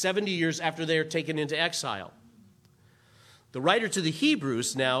waiting 70 years after they are taken into exile. The writer to the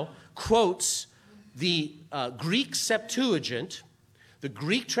Hebrews now quotes the Greek Septuagint, the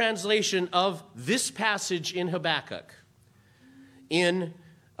Greek translation of this passage in Habakkuk. in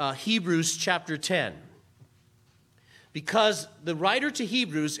Hebrews chapter 10. Because the writer to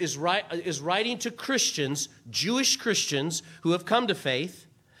Hebrews is writing to Christians, Jewish Christians, who have come to faith,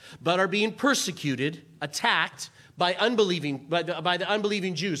 but are being persecuted, attacked by the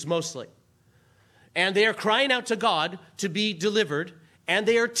unbelieving Jews mostly. And they are crying out to God to be delivered, and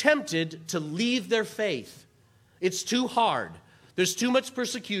they are tempted to leave their faith. It's too hard. There's too much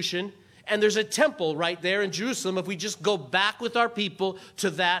persecution, and there's a temple right there in Jerusalem. If we just go back with our people to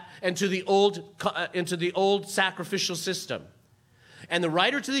that and to the old sacrificial system. And the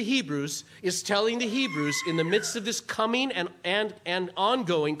writer to the Hebrews is telling the Hebrews in the midst of this coming and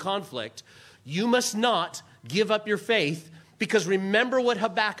ongoing conflict, you must not give up your faith, because remember what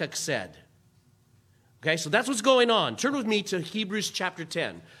Habakkuk said. Okay, so that's what's going on. Turn with me to Hebrews chapter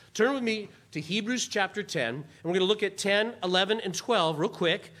 10. Turn with me to Hebrews chapter 10, and we're going to look at 10, 11, and 12 real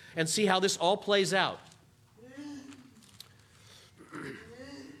quick and see how this all plays out.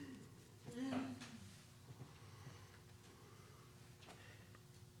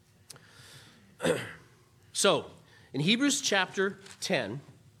 So, in Hebrews chapter 10,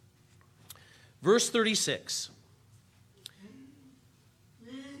 verse 36,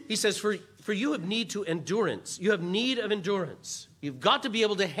 he says, For you have need to endurance. You have need of endurance. You've got to be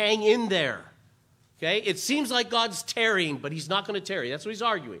able to hang in there. Okay? It seems like God's tarrying, but he's not going to tarry. That's what he's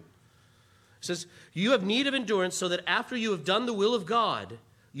arguing. He says, you have need of endurance so that after you have done the will of God,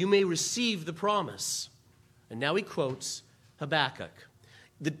 you may receive the promise. And now he quotes Habakkuk.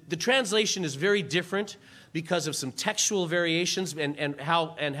 The translation is very different because of some textual variations and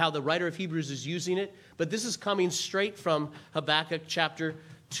how the writer of Hebrews is using it. But this is coming straight from Habakkuk chapter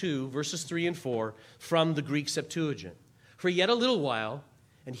 2, verses 3 and 4, from the Greek Septuagint. For yet a little while,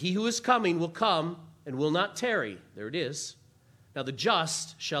 and he who is coming will come and will not tarry. There it is. Now the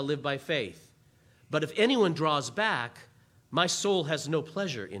just shall live by faith. But if anyone draws back, my soul has no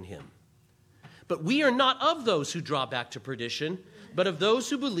pleasure in him. But we are not of those who draw back to perdition, but of those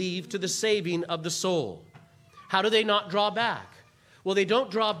who believe to the saving of the soul. How do they not draw back? Well, they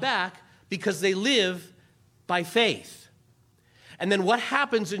don't draw back because they live by faith. And then what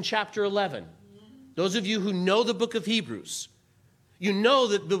happens in chapter 11? Those of you who know the book of Hebrews, you know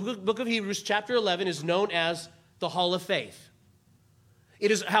that the book of Hebrews, chapter 11, is known as the Hall of Faith.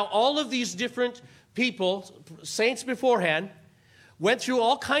 It is how all of these different people, saints beforehand, went through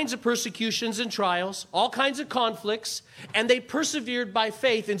all kinds of persecutions and trials, all kinds of conflicts, and they persevered by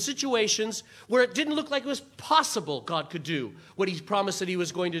faith in situations where it didn't look like it was possible God could do what he promised that he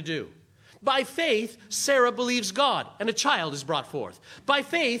was going to do. By faith, Sarah believes God, and a child is brought forth. By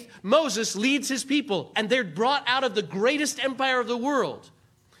faith, Moses leads his people, and they're brought out of the greatest empire of the world.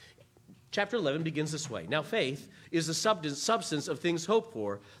 Chapter 11 begins this way. Now faith is the substance of things hoped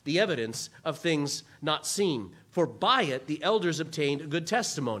for, the evidence of things not seen. For by it the elders obtained a good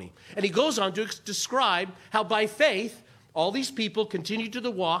testimony. And he goes on to describe how by faith all these people continued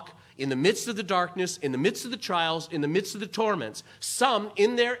to walk in the midst of the darkness, in the midst of the trials, in the midst of the torments. Some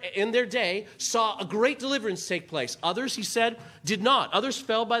in their day saw a great deliverance take place. Others, he said, did not. Others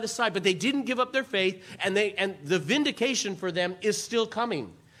fell by the side, but they didn't give up their faith, and the vindication for them is still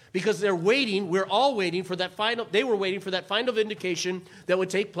coming. Because they're waiting, we're all waiting for that final, they were waiting for that final vindication that would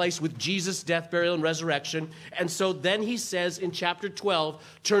take place with Jesus' death, burial, and resurrection. And so then he says in chapter 12,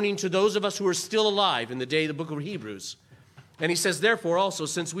 turning to those of us who are still alive in the day of the book of Hebrews, and he says, therefore also,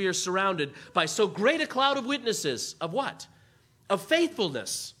 since we are surrounded by so great a cloud of witnesses, of what? Of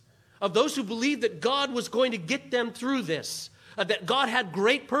faithfulness, of those who believed that God was going to get them through this, that God had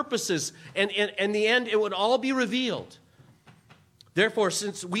great purposes, and in the end it would all be revealed. Therefore,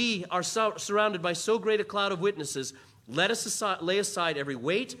 since we are surrounded by so great a cloud of witnesses, let us lay aside every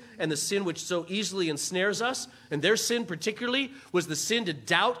weight and the sin which so easily ensnares us. And their sin particularly was the sin to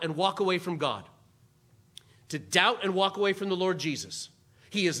doubt and walk away from God. To doubt and walk away from the Lord Jesus.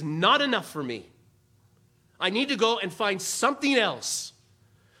 He is not enough for me. I need to go and find something else.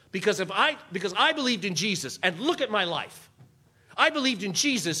 Because I believed in Jesus, and look at my life. I believed in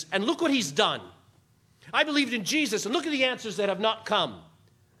Jesus, and look what he's done. I believed in Jesus, and look at the answers that have not come.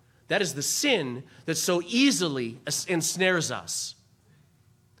 That is the sin that so easily ensnares us.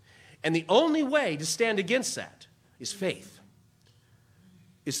 And the only way to stand against that is faith.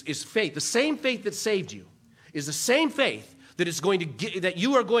 Is faith. The same faith that saved you is the same faith that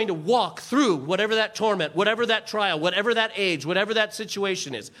you are going to walk through whatever that torment, whatever that trial, whatever that age, whatever that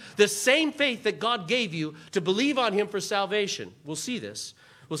situation is. The same faith that God gave you to believe on him for salvation. We'll see this.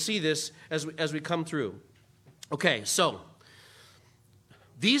 We'll see this as we come through. Okay, so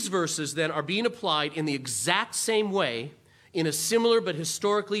these verses then are being applied in the exact same way in a similar but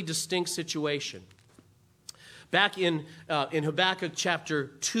historically distinct situation. Back in Habakkuk chapter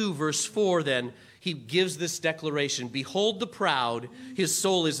 2, verse 4, then, he gives this declaration, "Behold the proud, his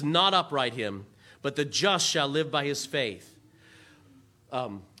soul is not upright him, but the just shall live by his faith."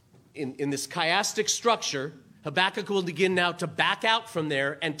 In this chiastic structure, Habakkuk will begin now to back out from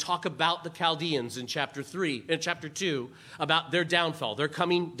there and talk about the Chaldeans in chapter 2, about their downfall, their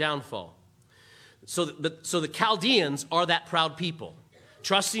coming downfall. So the Chaldeans are that proud people,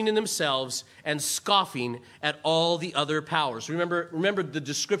 trusting in themselves and scoffing at all the other powers. Remember the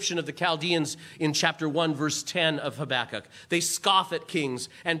description of the Chaldeans in chapter 1, verse 10 of Habakkuk. They scoff at kings,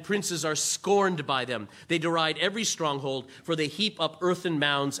 and princes are scorned by them. They deride every stronghold, for they heap up earthen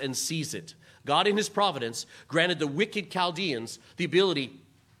mounds and seize it. God, in his providence, granted the wicked Chaldeans the ability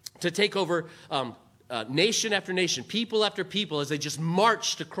to take over nation after nation, people after people, as they just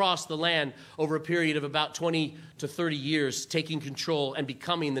marched across the land over a period of about 20 to 30 years, taking control and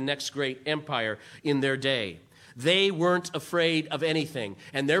becoming the next great empire in their day. They weren't afraid of anything,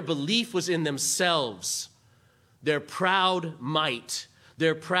 and their belief was in themselves, their proud might,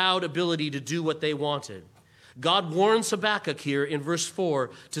 their proud ability to do what they wanted. God warns Habakkuk here in verse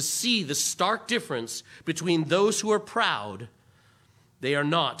 4 to see the stark difference between those who are proud, they are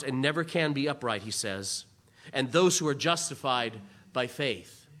not and never can be upright, he says, and those who are justified by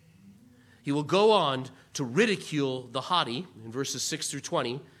faith. He will go on to ridicule the haughty in verses 6 through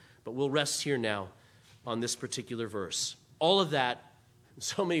 20, but we'll rest here now on this particular verse. All of that, in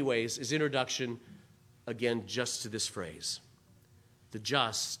so many ways, is introduction, again, just to this phrase. The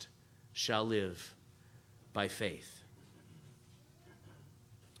just shall live by faith.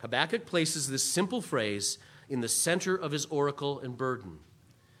 Habakkuk places this simple phrase in the center of his oracle and burden.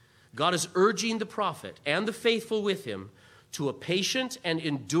 God is urging the prophet and the faithful with him to a patient and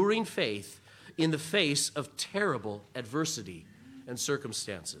enduring faith in the face of terrible adversity and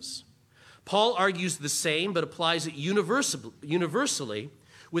circumstances. Paul argues the same, but applies it universally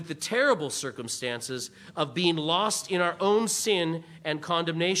with the terrible circumstances of being lost in our own sin and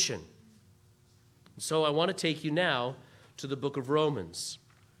condemnation. So I want to take you now to the book of Romans.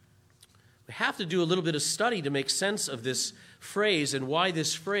 We have to do a little bit of study to make sense of this phrase and why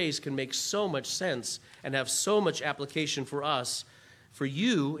this phrase can make so much sense and have so much application for us, for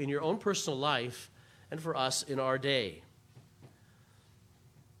you in your own personal life, and for us in our day.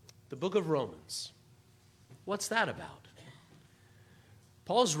 The book of Romans. What's that about?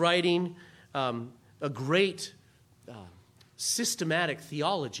 Paul's writing a great systematic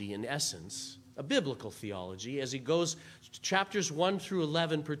theology, in essence, a biblical theology, as he goes chapters 1 through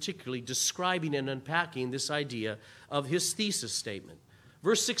 11 particularly, describing and unpacking this idea of his thesis statement.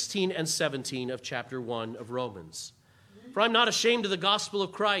 Verse 16 and 17 of chapter 1 of Romans. "For I'm not ashamed of the gospel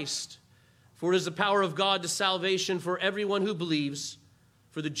of Christ, for it is the power of God to salvation for everyone who believes,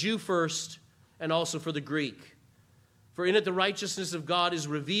 for the Jew first, and also for the Greek. For in it the righteousness of God is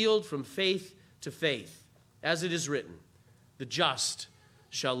revealed from faith to faith, as it is written, the just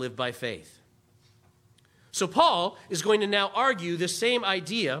shall live by faith." So Paul is going to now argue this same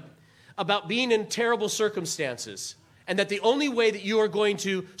idea about being in terrible circumstances, and that the only way that you are going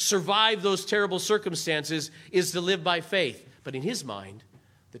to survive those terrible circumstances is to live by faith. But in his mind,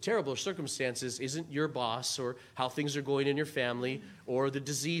 the terrible circumstances isn't your boss or how things are going in your family or the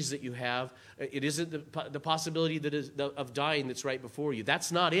disease that you have. It isn't the possibility of dying that's right before you. That's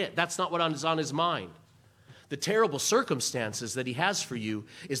not it. That's not what is on his mind. The terrible circumstances that he has for you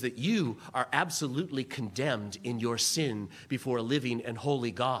is that you are absolutely condemned in your sin before a living and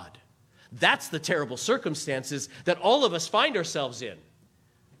holy God. That's the terrible circumstances that all of us find ourselves in.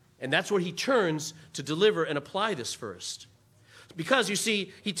 And that's where he turns to deliver and apply this first. Because, you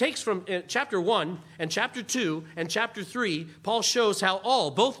see, he takes from chapter 1 and chapter 2 and chapter 3, Paul shows how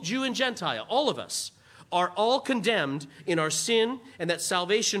all, both Jew and Gentile, all of us, are all condemned in our sin, and that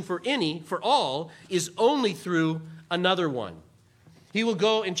salvation for all, is only through another one. He will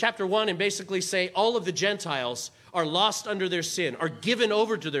go in chapter 1 and basically say all of the Gentiles are lost under their sin, are given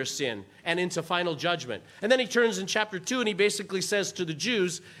over to their sin and into final judgment. And then he turns in chapter 2 and he basically says to the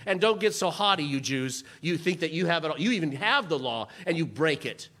Jews, and don't get so haughty, you Jews. You think that you have it all. You even have the law and you break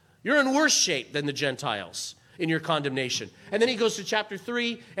it. You're in worse shape than the Gentiles in your condemnation. And then he goes to chapter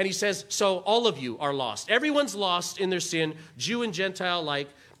 3 and he says, so all of you are lost. Everyone's lost in their sin, Jew and Gentile alike.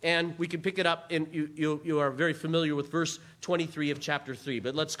 And we can pick it up, and you are very familiar with verse 23 of chapter 3.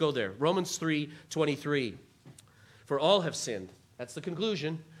 But let's go there. Romans 3:23. For all have sinned. That's the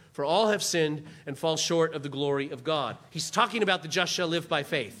conclusion. For all have sinned and fall short of the glory of God. He's talking about the just shall live by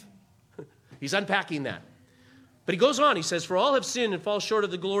faith. He's unpacking that. But he goes on. He says, for all have sinned and fall short of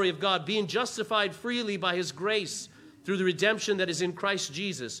the glory of God, being justified freely by his grace through the redemption that is in Christ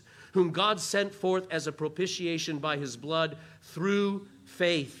Jesus, whom God sent forth as a propitiation by his blood through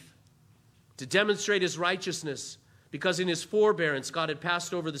faith, to demonstrate his righteousness, because in his forbearance God had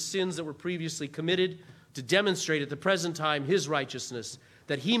passed over the sins that were previously committed, to demonstrate at the present time his righteousness,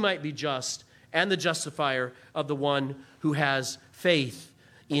 that he might be just and the justifier of the one who has faith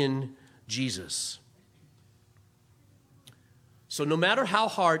in Jesus. So no matter how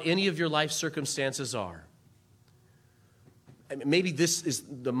hard any of your life circumstances are, maybe this is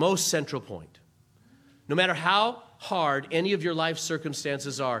the most central point. No matter how hard any of your life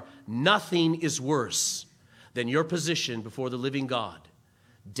circumstances are, nothing is worse than your position before the living God,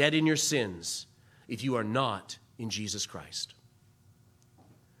 dead in your sins, if you are not in Jesus Christ.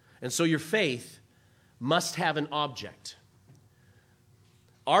 And so your faith must have an object.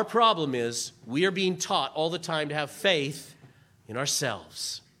 Our problem is we are being taught all the time to have faith in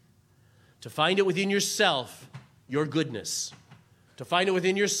ourselves, to find it within yourself, your goodness, to find it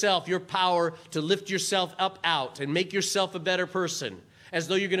within yourself, your power to lift yourself up out and make yourself a better person, as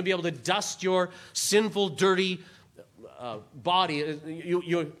though you're going to be able to dust your sinful, dirty body.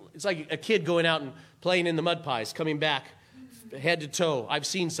 It's like a kid going out and playing in the mud pies, coming back head to toe. I've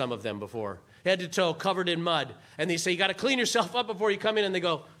seen some of them before. Head to toe, covered in mud. And they say, you got to clean yourself up before you come in. And they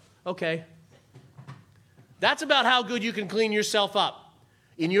go, okay. That's about how good you can clean yourself up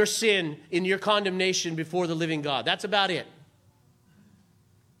in your sin, in your condemnation before the living God. That's about it.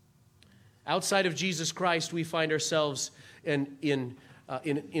 Outside of Jesus Christ, we find ourselves in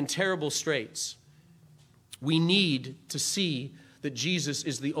terrible straits. We need to see that Jesus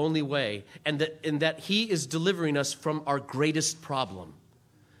is the only way, and that he is delivering us from our greatest problem.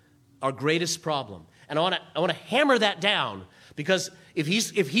 Our greatest problem. And I want to hammer that down, because if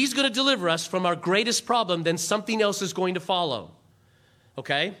he's going to deliver us from our greatest problem, then something else is going to follow.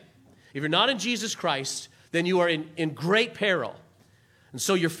 Okay? If you're not in Jesus Christ, then you are in great peril. And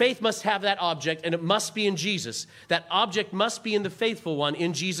so your faith must have that object, and it must be in Jesus. That object must be in the faithful one,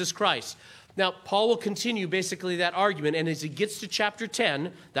 in Jesus Christ. Now, Paul will continue basically that argument, and as he gets to chapter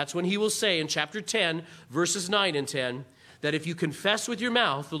 10, that's when he will say in chapter 10, verses 9 and 10, that if you confess with your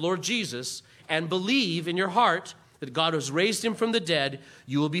mouth the Lord Jesus and believe in your heart that God has raised him from the dead,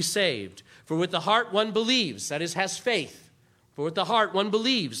 you will be saved. For with the heart one believes, that is, has faith. For with the heart one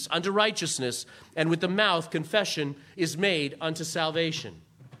believes unto righteousness, and with the mouth confession is made unto salvation.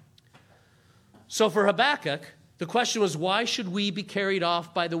 So for Habakkuk, the question was, why should we be carried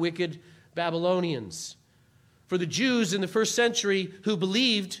off by the wicked Babylonians? For the Jews in the first century who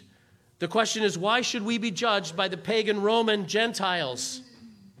believed, the question is, why should we be judged by the pagan Roman Gentiles?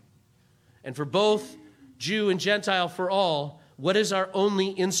 And for both Jew and Gentile, for all, what is our only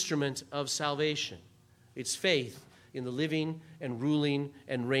instrument of salvation? It's faith in the living and ruling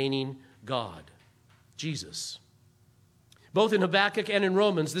and reigning God, Jesus. Both in Habakkuk and in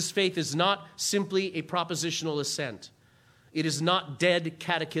Romans, this faith is not simply a propositional assent. It is not dead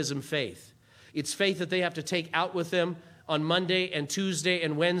catechism faith. It's faith that they have to take out with them on Monday and Tuesday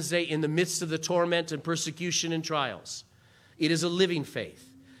and Wednesday in the midst of the torment and persecution and trials. It is a living faith.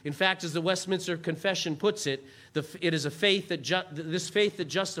 In fact, as the Westminster Confession puts it, it is a faith this faith that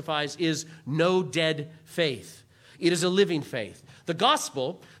justifies is no dead faith. It is a living faith. The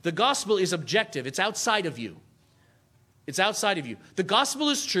gospel is objective. It's outside of you. It's outside of you. The gospel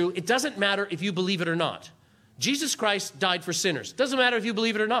is true. It doesn't matter if you believe it or not. Jesus Christ died for sinners. It doesn't matter if you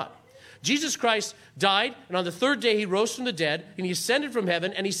believe it or not. Jesus Christ died, and on the third day he rose from the dead, and he ascended from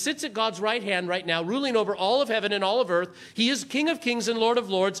heaven, and he sits at God's right hand right now, ruling over all of heaven and all of earth. He is King of kings and Lord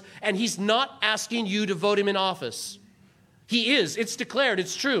of lords, and he's not asking you to vote him in office. He is. It's declared.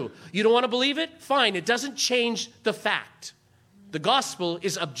 It's true. You don't want to believe it? Fine. It doesn't change the fact. The gospel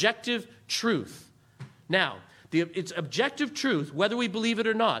is objective truth. Now, it's objective truth, whether we believe it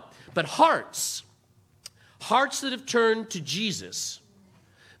or not. But hearts that have turned to Jesus,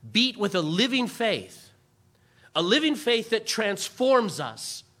 beat with a living faith that transforms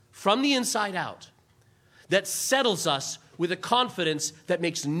us from the inside out, that settles us with a confidence that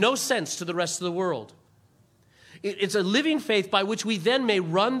makes no sense to the rest of the world. It's a living faith by which we then may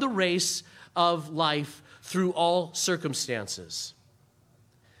run the race of life through all circumstances.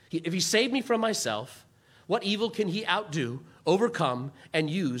 If he saved me from myself, what evil can he outdo, overcome, and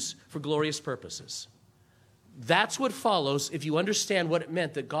use for glorious purposes? That's what follows if you understand what it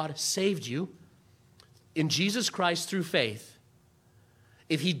meant that God saved you in Jesus Christ through faith.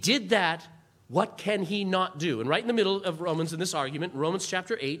 If he did that, what can he not do? And right in the middle of Romans in this argument, Romans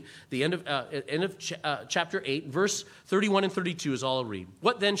chapter 8, the end of chapter 8, verse 31 and 32 is all I'll read.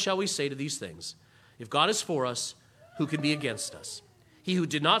 What then shall we say to these things? If God is for us, who can be against us? He who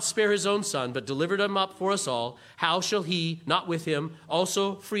did not spare his own son, but delivered him up for us all, how shall he, not with him,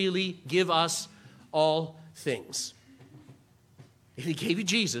 also freely give us all things? If he gave you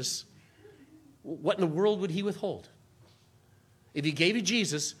Jesus, what in the world would he withhold? If he gave you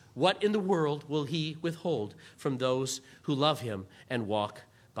Jesus, what in the world will he withhold from those who love him and walk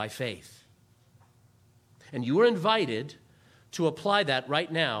by faith? And you are invited to apply that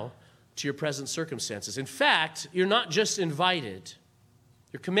right now to your present circumstances. In fact, you're not just invited,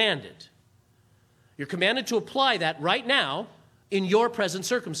 you're commanded. You're commanded to apply that right now in your present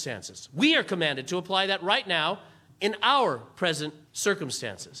circumstances. We are commanded to apply that right now in our present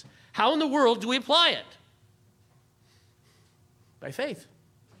circumstances. How in the world do we apply it? By faith.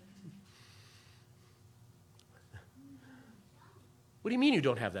 What do you mean you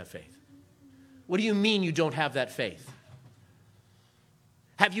don't have that faith? What do you mean you don't have that faith?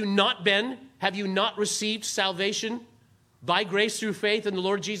 Have you not received salvation by grace through faith in the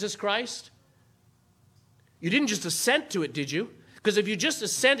Lord Jesus Christ? You didn't just assent to it, did you? Because if you just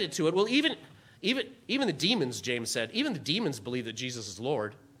assented to it, well, even the demons, James said, even the demons believe that Jesus is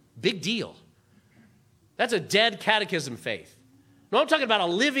Lord. Big deal. That's a dead catechism faith. No, I'm talking about a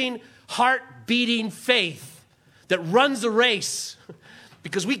living, heart-beating faith that runs the race.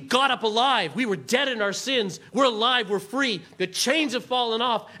 Because we got up alive. We were dead in our sins. We're alive. We're free. The chains have fallen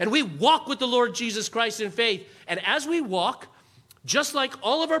off. And we walk with the Lord Jesus Christ in faith. And as we walk, just like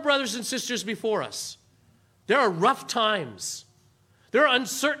all of our brothers and sisters before us, there are rough times. There are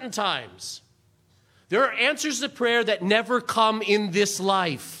uncertain times. There are answers to prayer that never come in this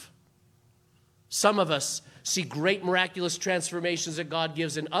life. Some of us see great miraculous transformations that God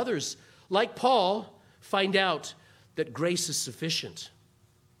gives, and others, like Paul, find out that grace is sufficient.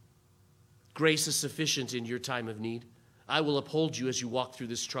 Grace is sufficient in your time of need. I will uphold you as you walk through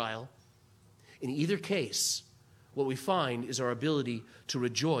this trial. In either case, what we find is our ability to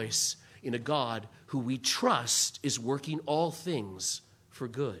rejoice in a God who we trust is working all things for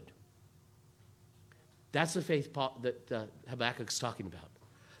good. That's the faith that Habakkuk's talking about.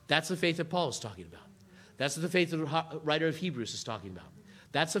 That's the faith that Paul is talking about. That's the faith that the writer of Hebrews is talking about.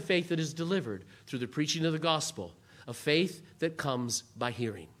 That's a faith that is delivered through the preaching of the gospel, a faith that comes by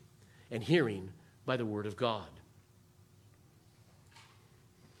hearing, and hearing by the word of God.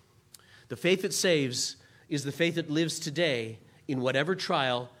 The faith that saves is the faith that lives today in whatever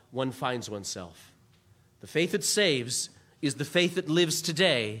trial one finds oneself. The faith that saves is the faith that lives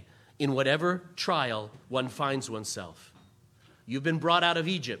today in whatever trial one finds oneself. You've been brought out of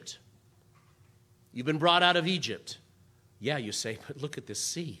Egypt. You've been brought out of Egypt. Yeah, you say, but look at this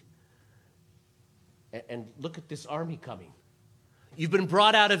sea. And look at this army coming. You've been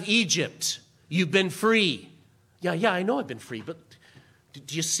brought out of Egypt. You've been free. Yeah, I know I've been free, but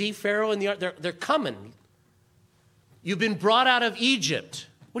do you see Pharaoh and they're coming. You've been brought out of Egypt.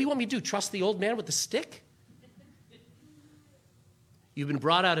 What do you want me to do? Trust the old man with the stick? You've been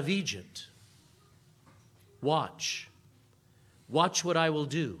brought out of Egypt. Watch. Watch what I will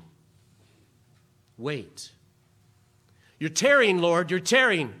do. Wait. You're tarrying, Lord, you're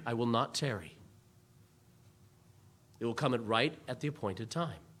tarrying. I will not tarry. It will come right at the appointed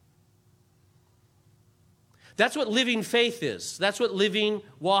time. That's what living faith is. That's what living,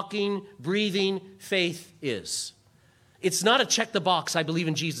 walking, breathing faith is. It's not a check the box, I believe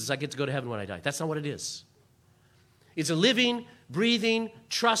in Jesus, I get to go to heaven when I die. That's not what it is. It's a living, breathing,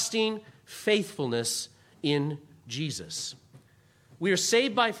 trusting faithfulness in Jesus. We are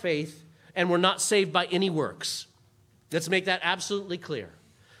saved by faith, and we're not saved by any works. Let's make that absolutely clear.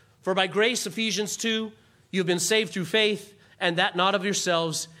 For by grace, Ephesians 2, you've been saved through faith, and that not of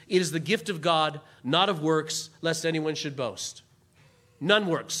yourselves. It is the gift of God, not of works, lest anyone should boast. None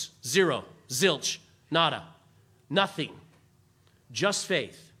works. Zero. Zilch. Nada. Nothing. Just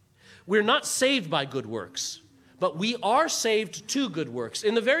faith. We're not saved by good works, but we are saved to good works.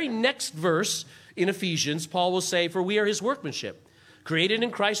 In the very next verse in Ephesians, Paul will say, for we are his workmanship, created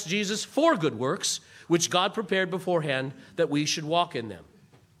in Christ Jesus for good works, which God prepared beforehand that we should walk in them.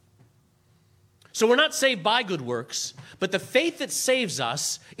 So we're not saved by good works, but the faith that saves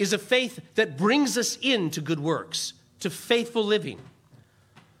us is a faith that brings us into good works, to faithful living.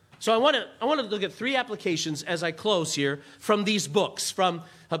 So I want to look at three applications as I close here from these books, from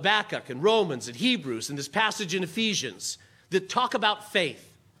Habakkuk and Romans and Hebrews and this passage in Ephesians that talk about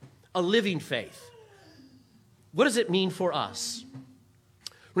faith, a living faith. What does it mean for us?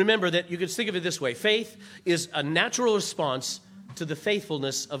 Remember that you can think of it this way. Faith is a natural response to the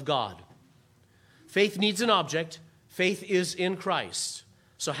faithfulness of God. Faith needs an object. Faith is in Christ.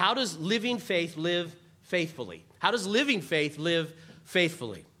 So how does living faith live faithfully? How does living faith live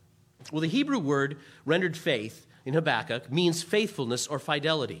faithfully? Well, the Hebrew word rendered faith in Habakkuk means faithfulness or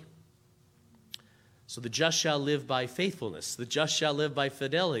fidelity. So the just shall live by faithfulness. The just shall live by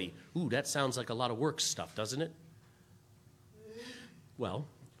fidelity. Ooh, that sounds like a lot of work stuff, doesn't it? Well,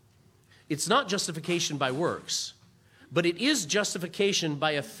 it's not justification by works, but it is justification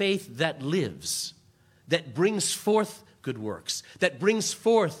by a faith that lives, that brings forth good works, that brings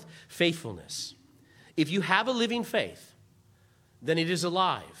forth faithfulness. If you have a living faith, then it is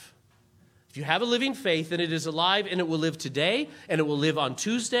alive. If you have a living faith, then it is alive, and it will live today, and it will live on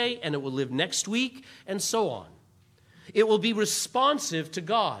Tuesday, and it will live next week, and so on. It will be responsive to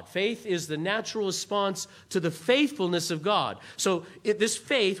God. Faith is the natural response to the faithfulness of God. So this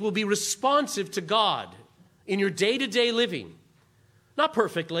faith will be responsive to God in your day-to-day living. Not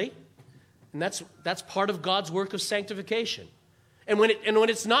perfectly, and that's part of God's work of sanctification. And when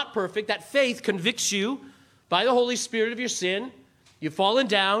it's not perfect, that faith convicts you by the Holy Spirit of your sin. You've fallen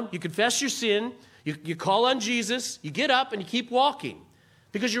down, you confess your sin, you call on Jesus, you get up and you keep walking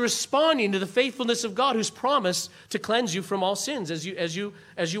because you're responding to the faithfulness of God who's promised to cleanse you from all sins as you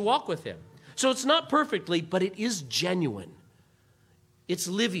walk with him. So it's not perfectly, but it is genuine. It's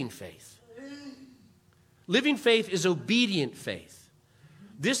living faith. Living faith is obedient faith.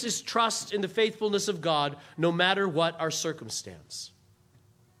 This is trust in the faithfulness of God no matter what our circumstance.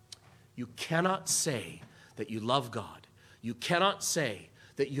 You cannot say that you love God. You cannot say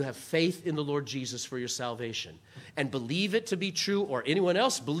that you have faith in the Lord Jesus for your salvation and believe it to be true or anyone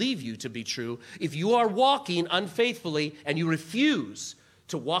else believe you to be true if you are walking unfaithfully and you refuse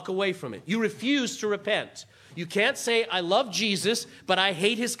to walk away from it. You refuse to repent. You can't say, I love Jesus, but I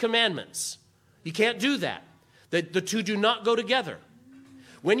hate his commandments. You can't do that. The two do not go together.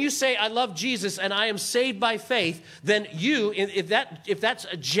 When you say, I love Jesus and I am saved by faith, then you, if that's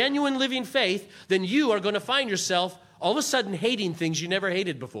a genuine living faith, then you are going to find yourself all of a sudden hating things you never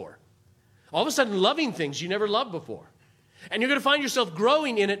hated before. All of a sudden loving things you never loved before. And you're going to find yourself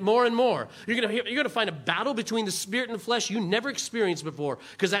growing in it more and more. You're going to find a battle between the spirit and the flesh you never experienced before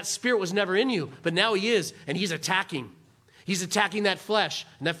because that spirit was never in you, but now he is, and he's attacking. He's attacking that flesh,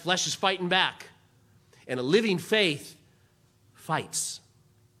 and that flesh is fighting back. And a living faith fights.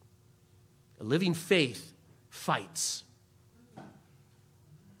 A living faith fights.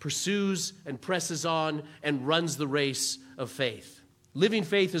 Pursues and presses on and runs the race of faith. Living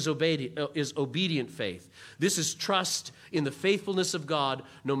faith is obedient faith. This is trust in the faithfulness of God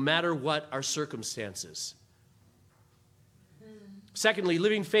no matter what our circumstances. Secondly,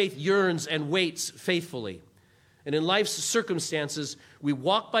 living faith yearns and waits faithfully. And in life's circumstances, we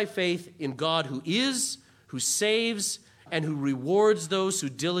walk by faith in God who is, who saves, and who rewards those who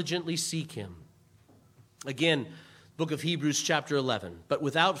diligently seek him. Again, Book of Hebrews chapter 11. But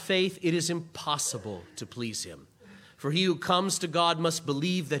without faith, it is impossible to please him. For he who comes to God must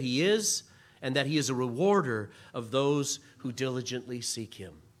believe that he is, and that he is a rewarder of those who diligently seek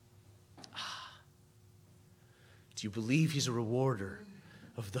him. Do you believe he's a rewarder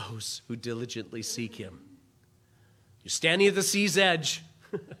of those who diligently seek him? You're standing at the sea's edge.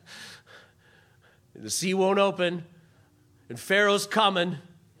 The sea won't open, and Pharaoh's coming.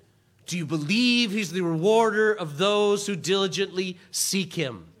 Do you believe he's the rewarder of those who diligently seek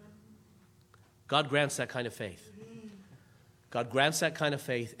him? God grants that kind of faith. God grants that kind of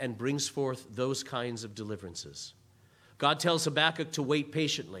faith and brings forth those kinds of deliverances. God tells Habakkuk to wait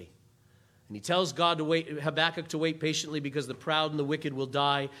patiently. And he tells Habakkuk to wait patiently because the proud and the wicked will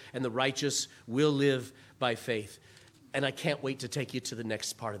die and the righteous will live by faith. And I can't wait to take you to the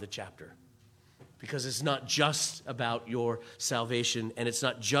next part of the chapter. Because it's not just about your salvation, and it's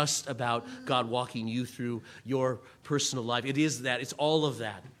not just about God walking you through your personal life. It is that. It's all of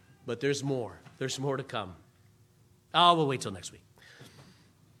that. But there's more. There's more to come. We'll wait till next week.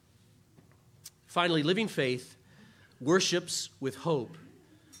 Finally, living faith worships with hope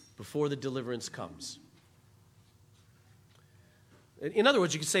before the deliverance comes. In other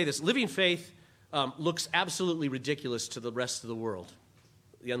words, you could say this. Living faith looks absolutely ridiculous to the rest of the world,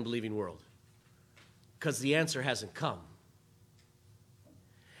 the unbelieving world. Because the answer hasn't come.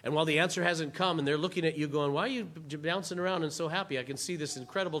 And while the answer hasn't come and they're looking at you going, why are you bouncing around and so happy? I can see this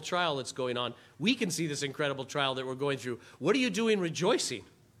incredible trial that's going on. We can see this incredible trial that we're going through. What are you doing rejoicing?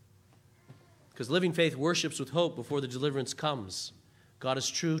 Because living faith worships with hope before the deliverance comes. God is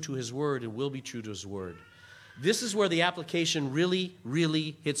true to his word and will be true to his word. This is where the application really,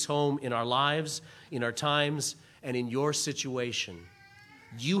 really hits home in our lives, in our times, and in your situation.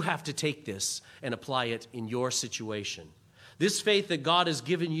 You have to take this and apply it in your situation. This faith that God has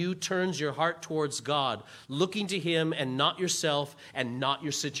given you turns your heart towards God, looking to him and not yourself and not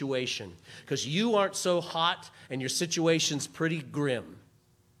your situation. Because you aren't so hot and your situation's pretty grim.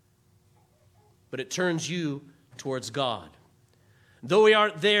 But it turns you towards God. Though we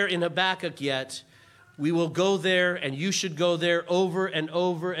aren't there in Habakkuk yet, we will go there, and you should go there over and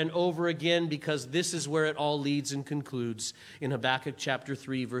over and over again, because this is where it all leads and concludes in Habakkuk chapter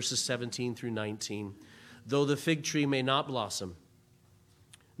 3, verses 17 through 19. Though the fig tree may not blossom,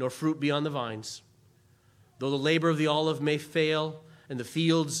 nor fruit be on the vines, though the labor of the olive may fail, and the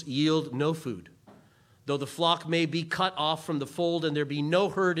fields yield no food, though the flock may be cut off from the fold, and there be no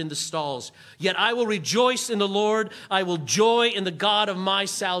herd in the stalls, yet I will rejoice in the Lord. I will joy in the God of my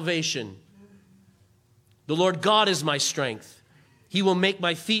salvation. The Lord God is my strength. He will make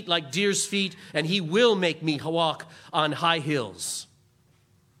my feet like deer's feet, and he will make me walk on high hills.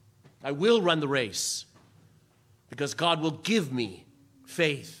 I will run the race, because God will give me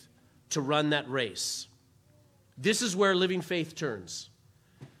faith to run that race. This is where living faith turns.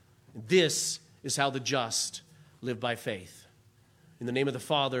 This is how the just live by faith. In the name of the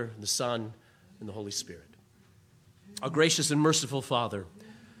Father, the Son, and the Holy Spirit. Our gracious and merciful Father,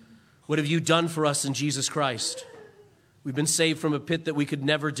 what have you done for us in Jesus Christ? We've been saved from a pit that we could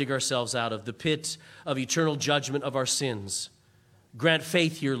never dig ourselves out of, the pit of eternal judgment of our sins. Grant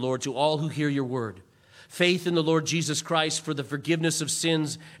faith here, Lord, to all who hear your word. Faith in the Lord Jesus Christ for the forgiveness of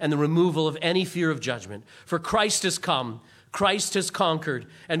sins and the removal of any fear of judgment. For Christ has come, Christ has conquered,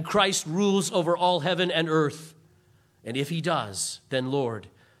 and Christ rules over all heaven and earth. And if he does, then, Lord,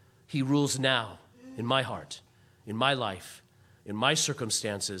 he rules now in my heart, in my life, in my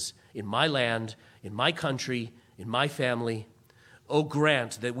circumstances, in my land, in my country, in my family. Oh,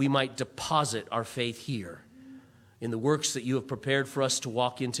 grant that we might deposit our faith here in the works that you have prepared for us to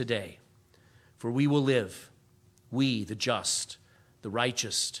walk in today. For we will live, we, the just, the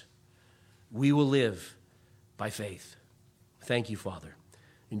righteous, we will live by faith. Thank you, Father.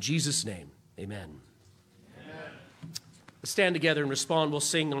 In Jesus' name, amen. Amen. Let's stand together and respond. We'll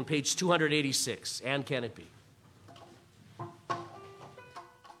sing on page 286. And can it be?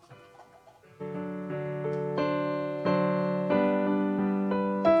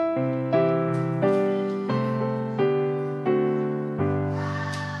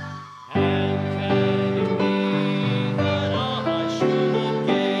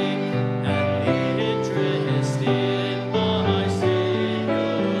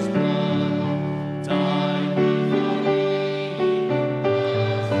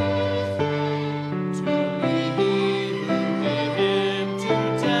 To me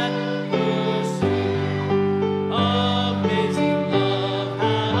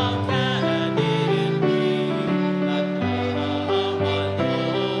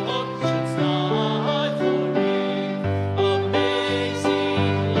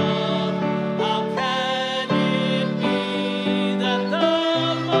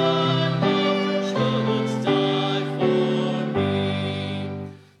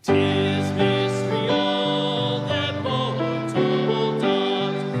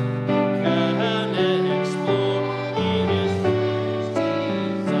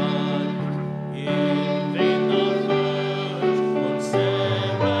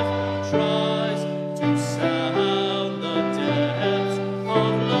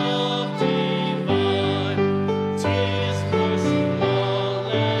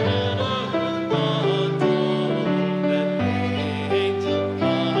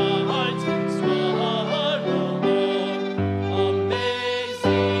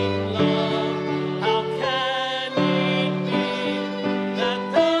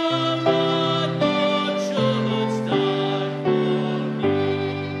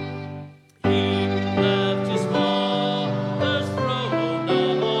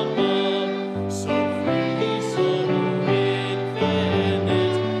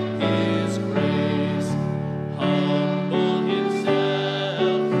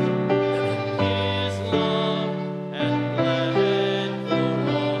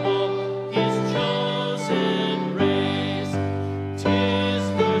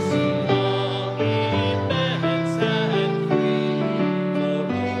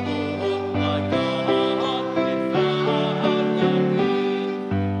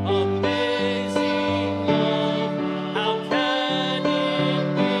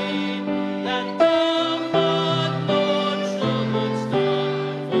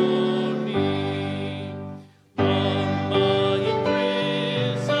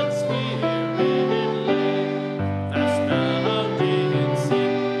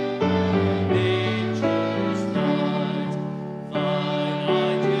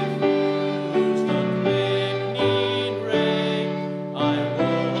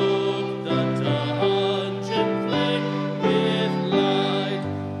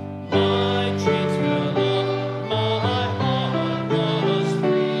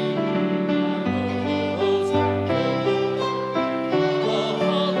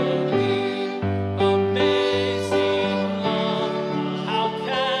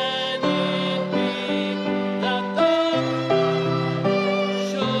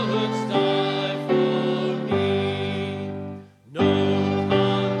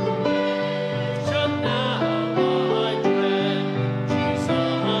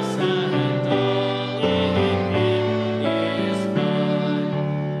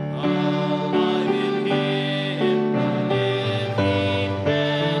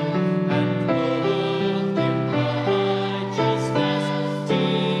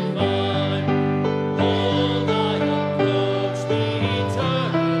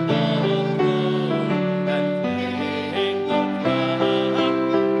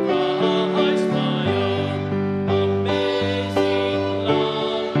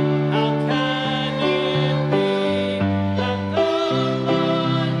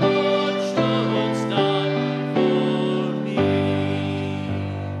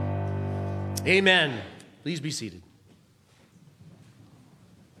Amen. Please be seated.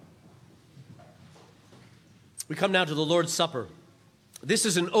 We come now to the Lord's Supper. This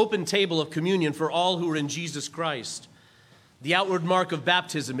is an open table of communion for all who are in Jesus Christ. The outward mark of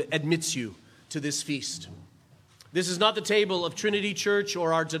baptism admits you to this feast. This is not the table of Trinity Church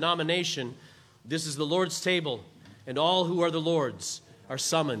or our denomination. This is the Lord's table, and all who are the Lord's are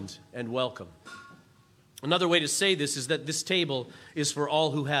summoned and welcome. Another way to say this is that this table is for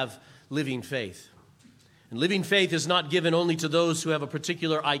all who have living faith. And living faith is not given only to those who have a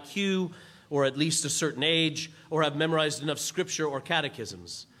particular IQ or at least a certain age or have memorized enough scripture or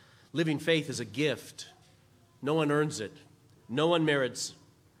catechisms. Living faith is a gift. No one earns it. No one merits.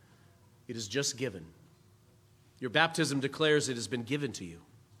 It is just given. Your baptism declares it has been given to you.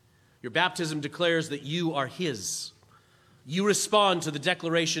 Your baptism declares that you are His. You respond to the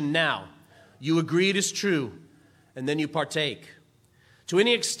declaration now. You agree it is true, and then you partake. To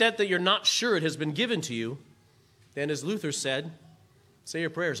any extent that you're not sure it has been given to you, then as Luther said, say your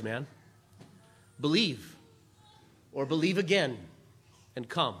prayers, man. Believe, or believe again, and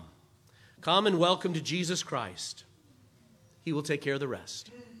come. Come and welcome to Jesus Christ. He will take care of the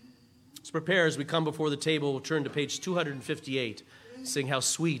rest. Let's prepare as we come before the table. We'll turn to page 258, sing How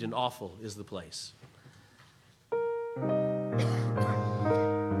Sweet and Awful is the Place.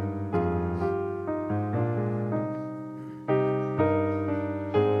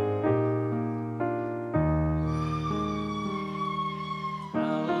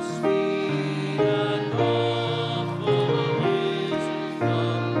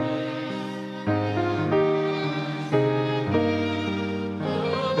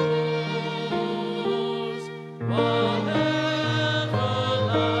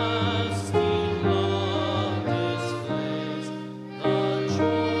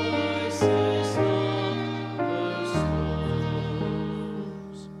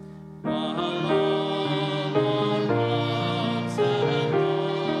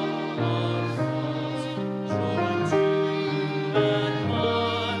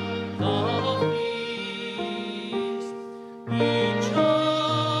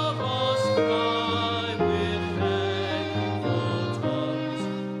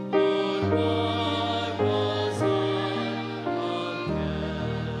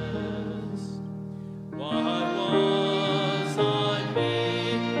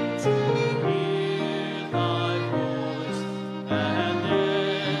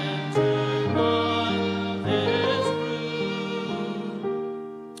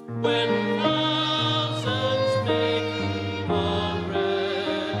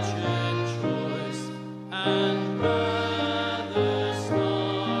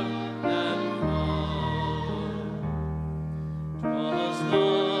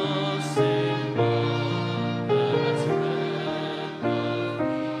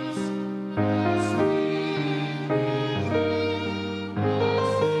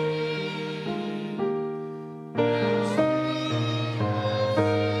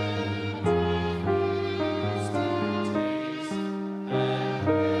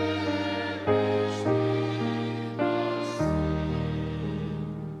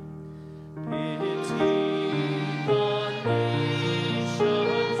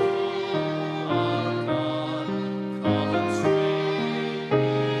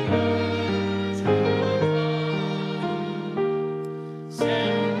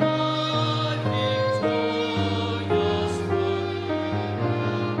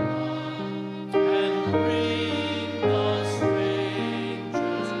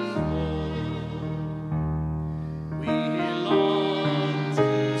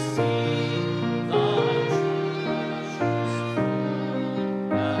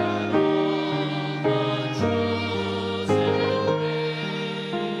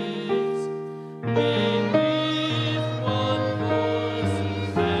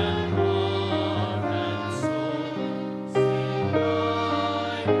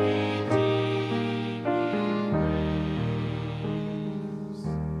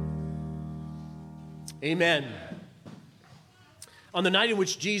 Amen. On the night in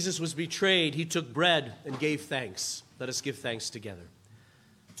which Jesus was betrayed, he took bread and gave thanks. Let us give thanks together.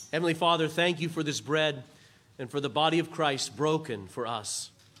 Heavenly Father, thank you for this bread and for the body of Christ broken for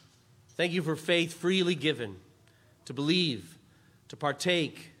us. Thank you for faith freely given, to believe, to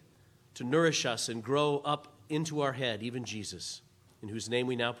partake, to nourish us and grow up into our head, even Jesus, in whose name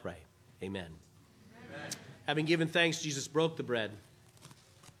we now pray. Amen. Amen. Having given thanks, Jesus broke the bread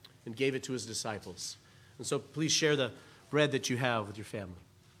and gave it to his disciples. And so please share the bread that you have with your family.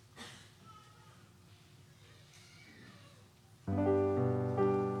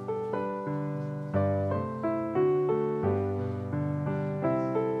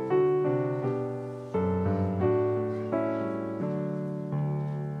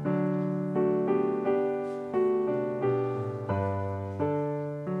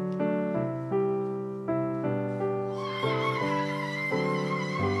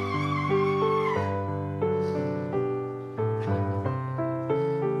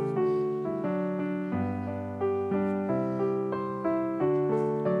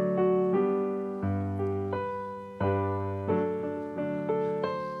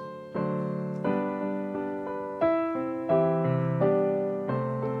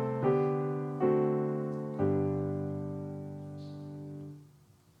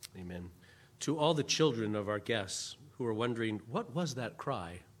 To all the children of our guests who are wondering, what was that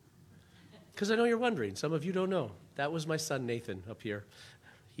cry? Because I know you're wondering. Some of you don't know. That was my son Nathan up here.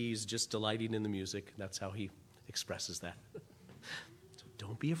 He's just delighting in the music. That's how he expresses that. So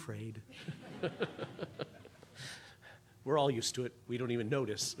don't be afraid. We're all used to it. We don't even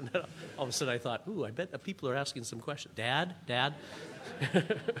notice. And then all of a sudden I thought, ooh, I bet that people are asking some questions. Dad?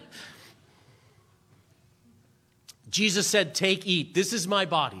 Jesus said, take, eat. This is my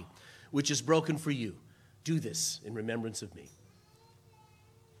body, which is broken for you. Do this in remembrance of me.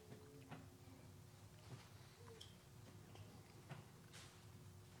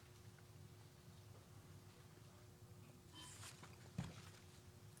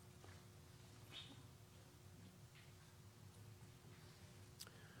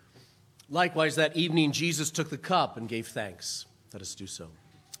 Likewise, that evening, Jesus took the cup and gave thanks. Let us do so.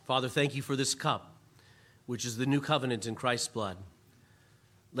 Father, thank you for this cup, which is the new covenant in Christ's blood.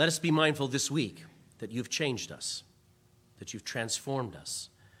 Let us be mindful this week that you've changed us, that you've transformed us,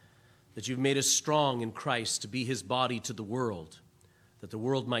 that you've made us strong in Christ to be his body to the world, that the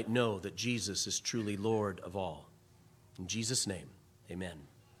world might know that Jesus is truly Lord of all. In Jesus' name, amen.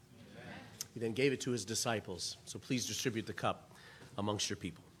 He then gave it to his disciples, so please distribute the cup amongst your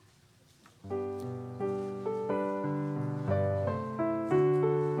people.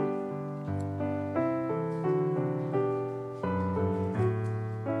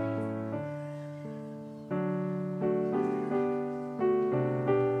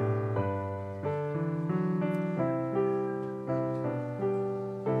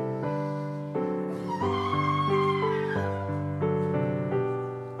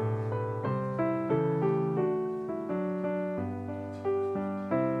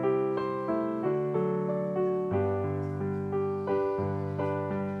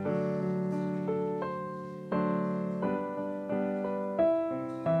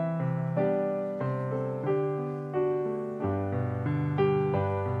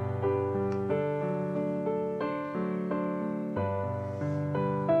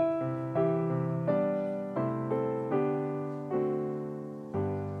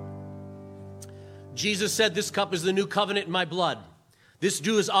 Jesus said, this cup is the new covenant in my blood. This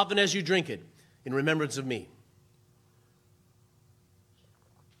do as often as you drink it in remembrance of me.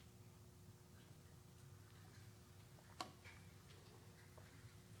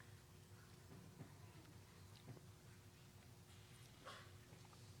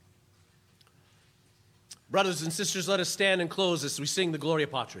 Brothers and sisters, let us stand and close as we sing the Gloria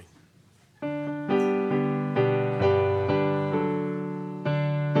Patri.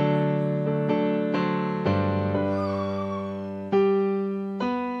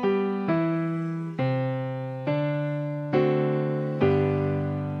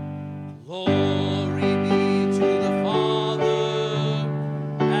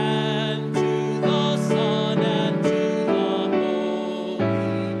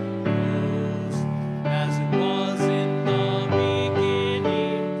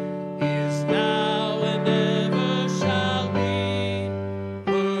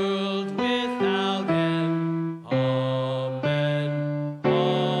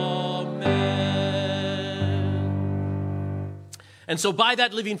 And so by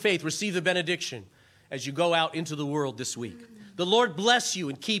that living faith, receive the benediction as you go out into the world this week. The Lord bless you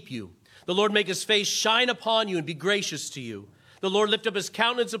and keep you. The Lord make his face shine upon you and be gracious to you. The Lord lift up his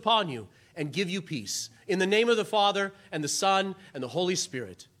countenance upon you and give you peace. In the name of the Father and the Son and the Holy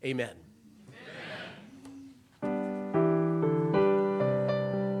Spirit, amen.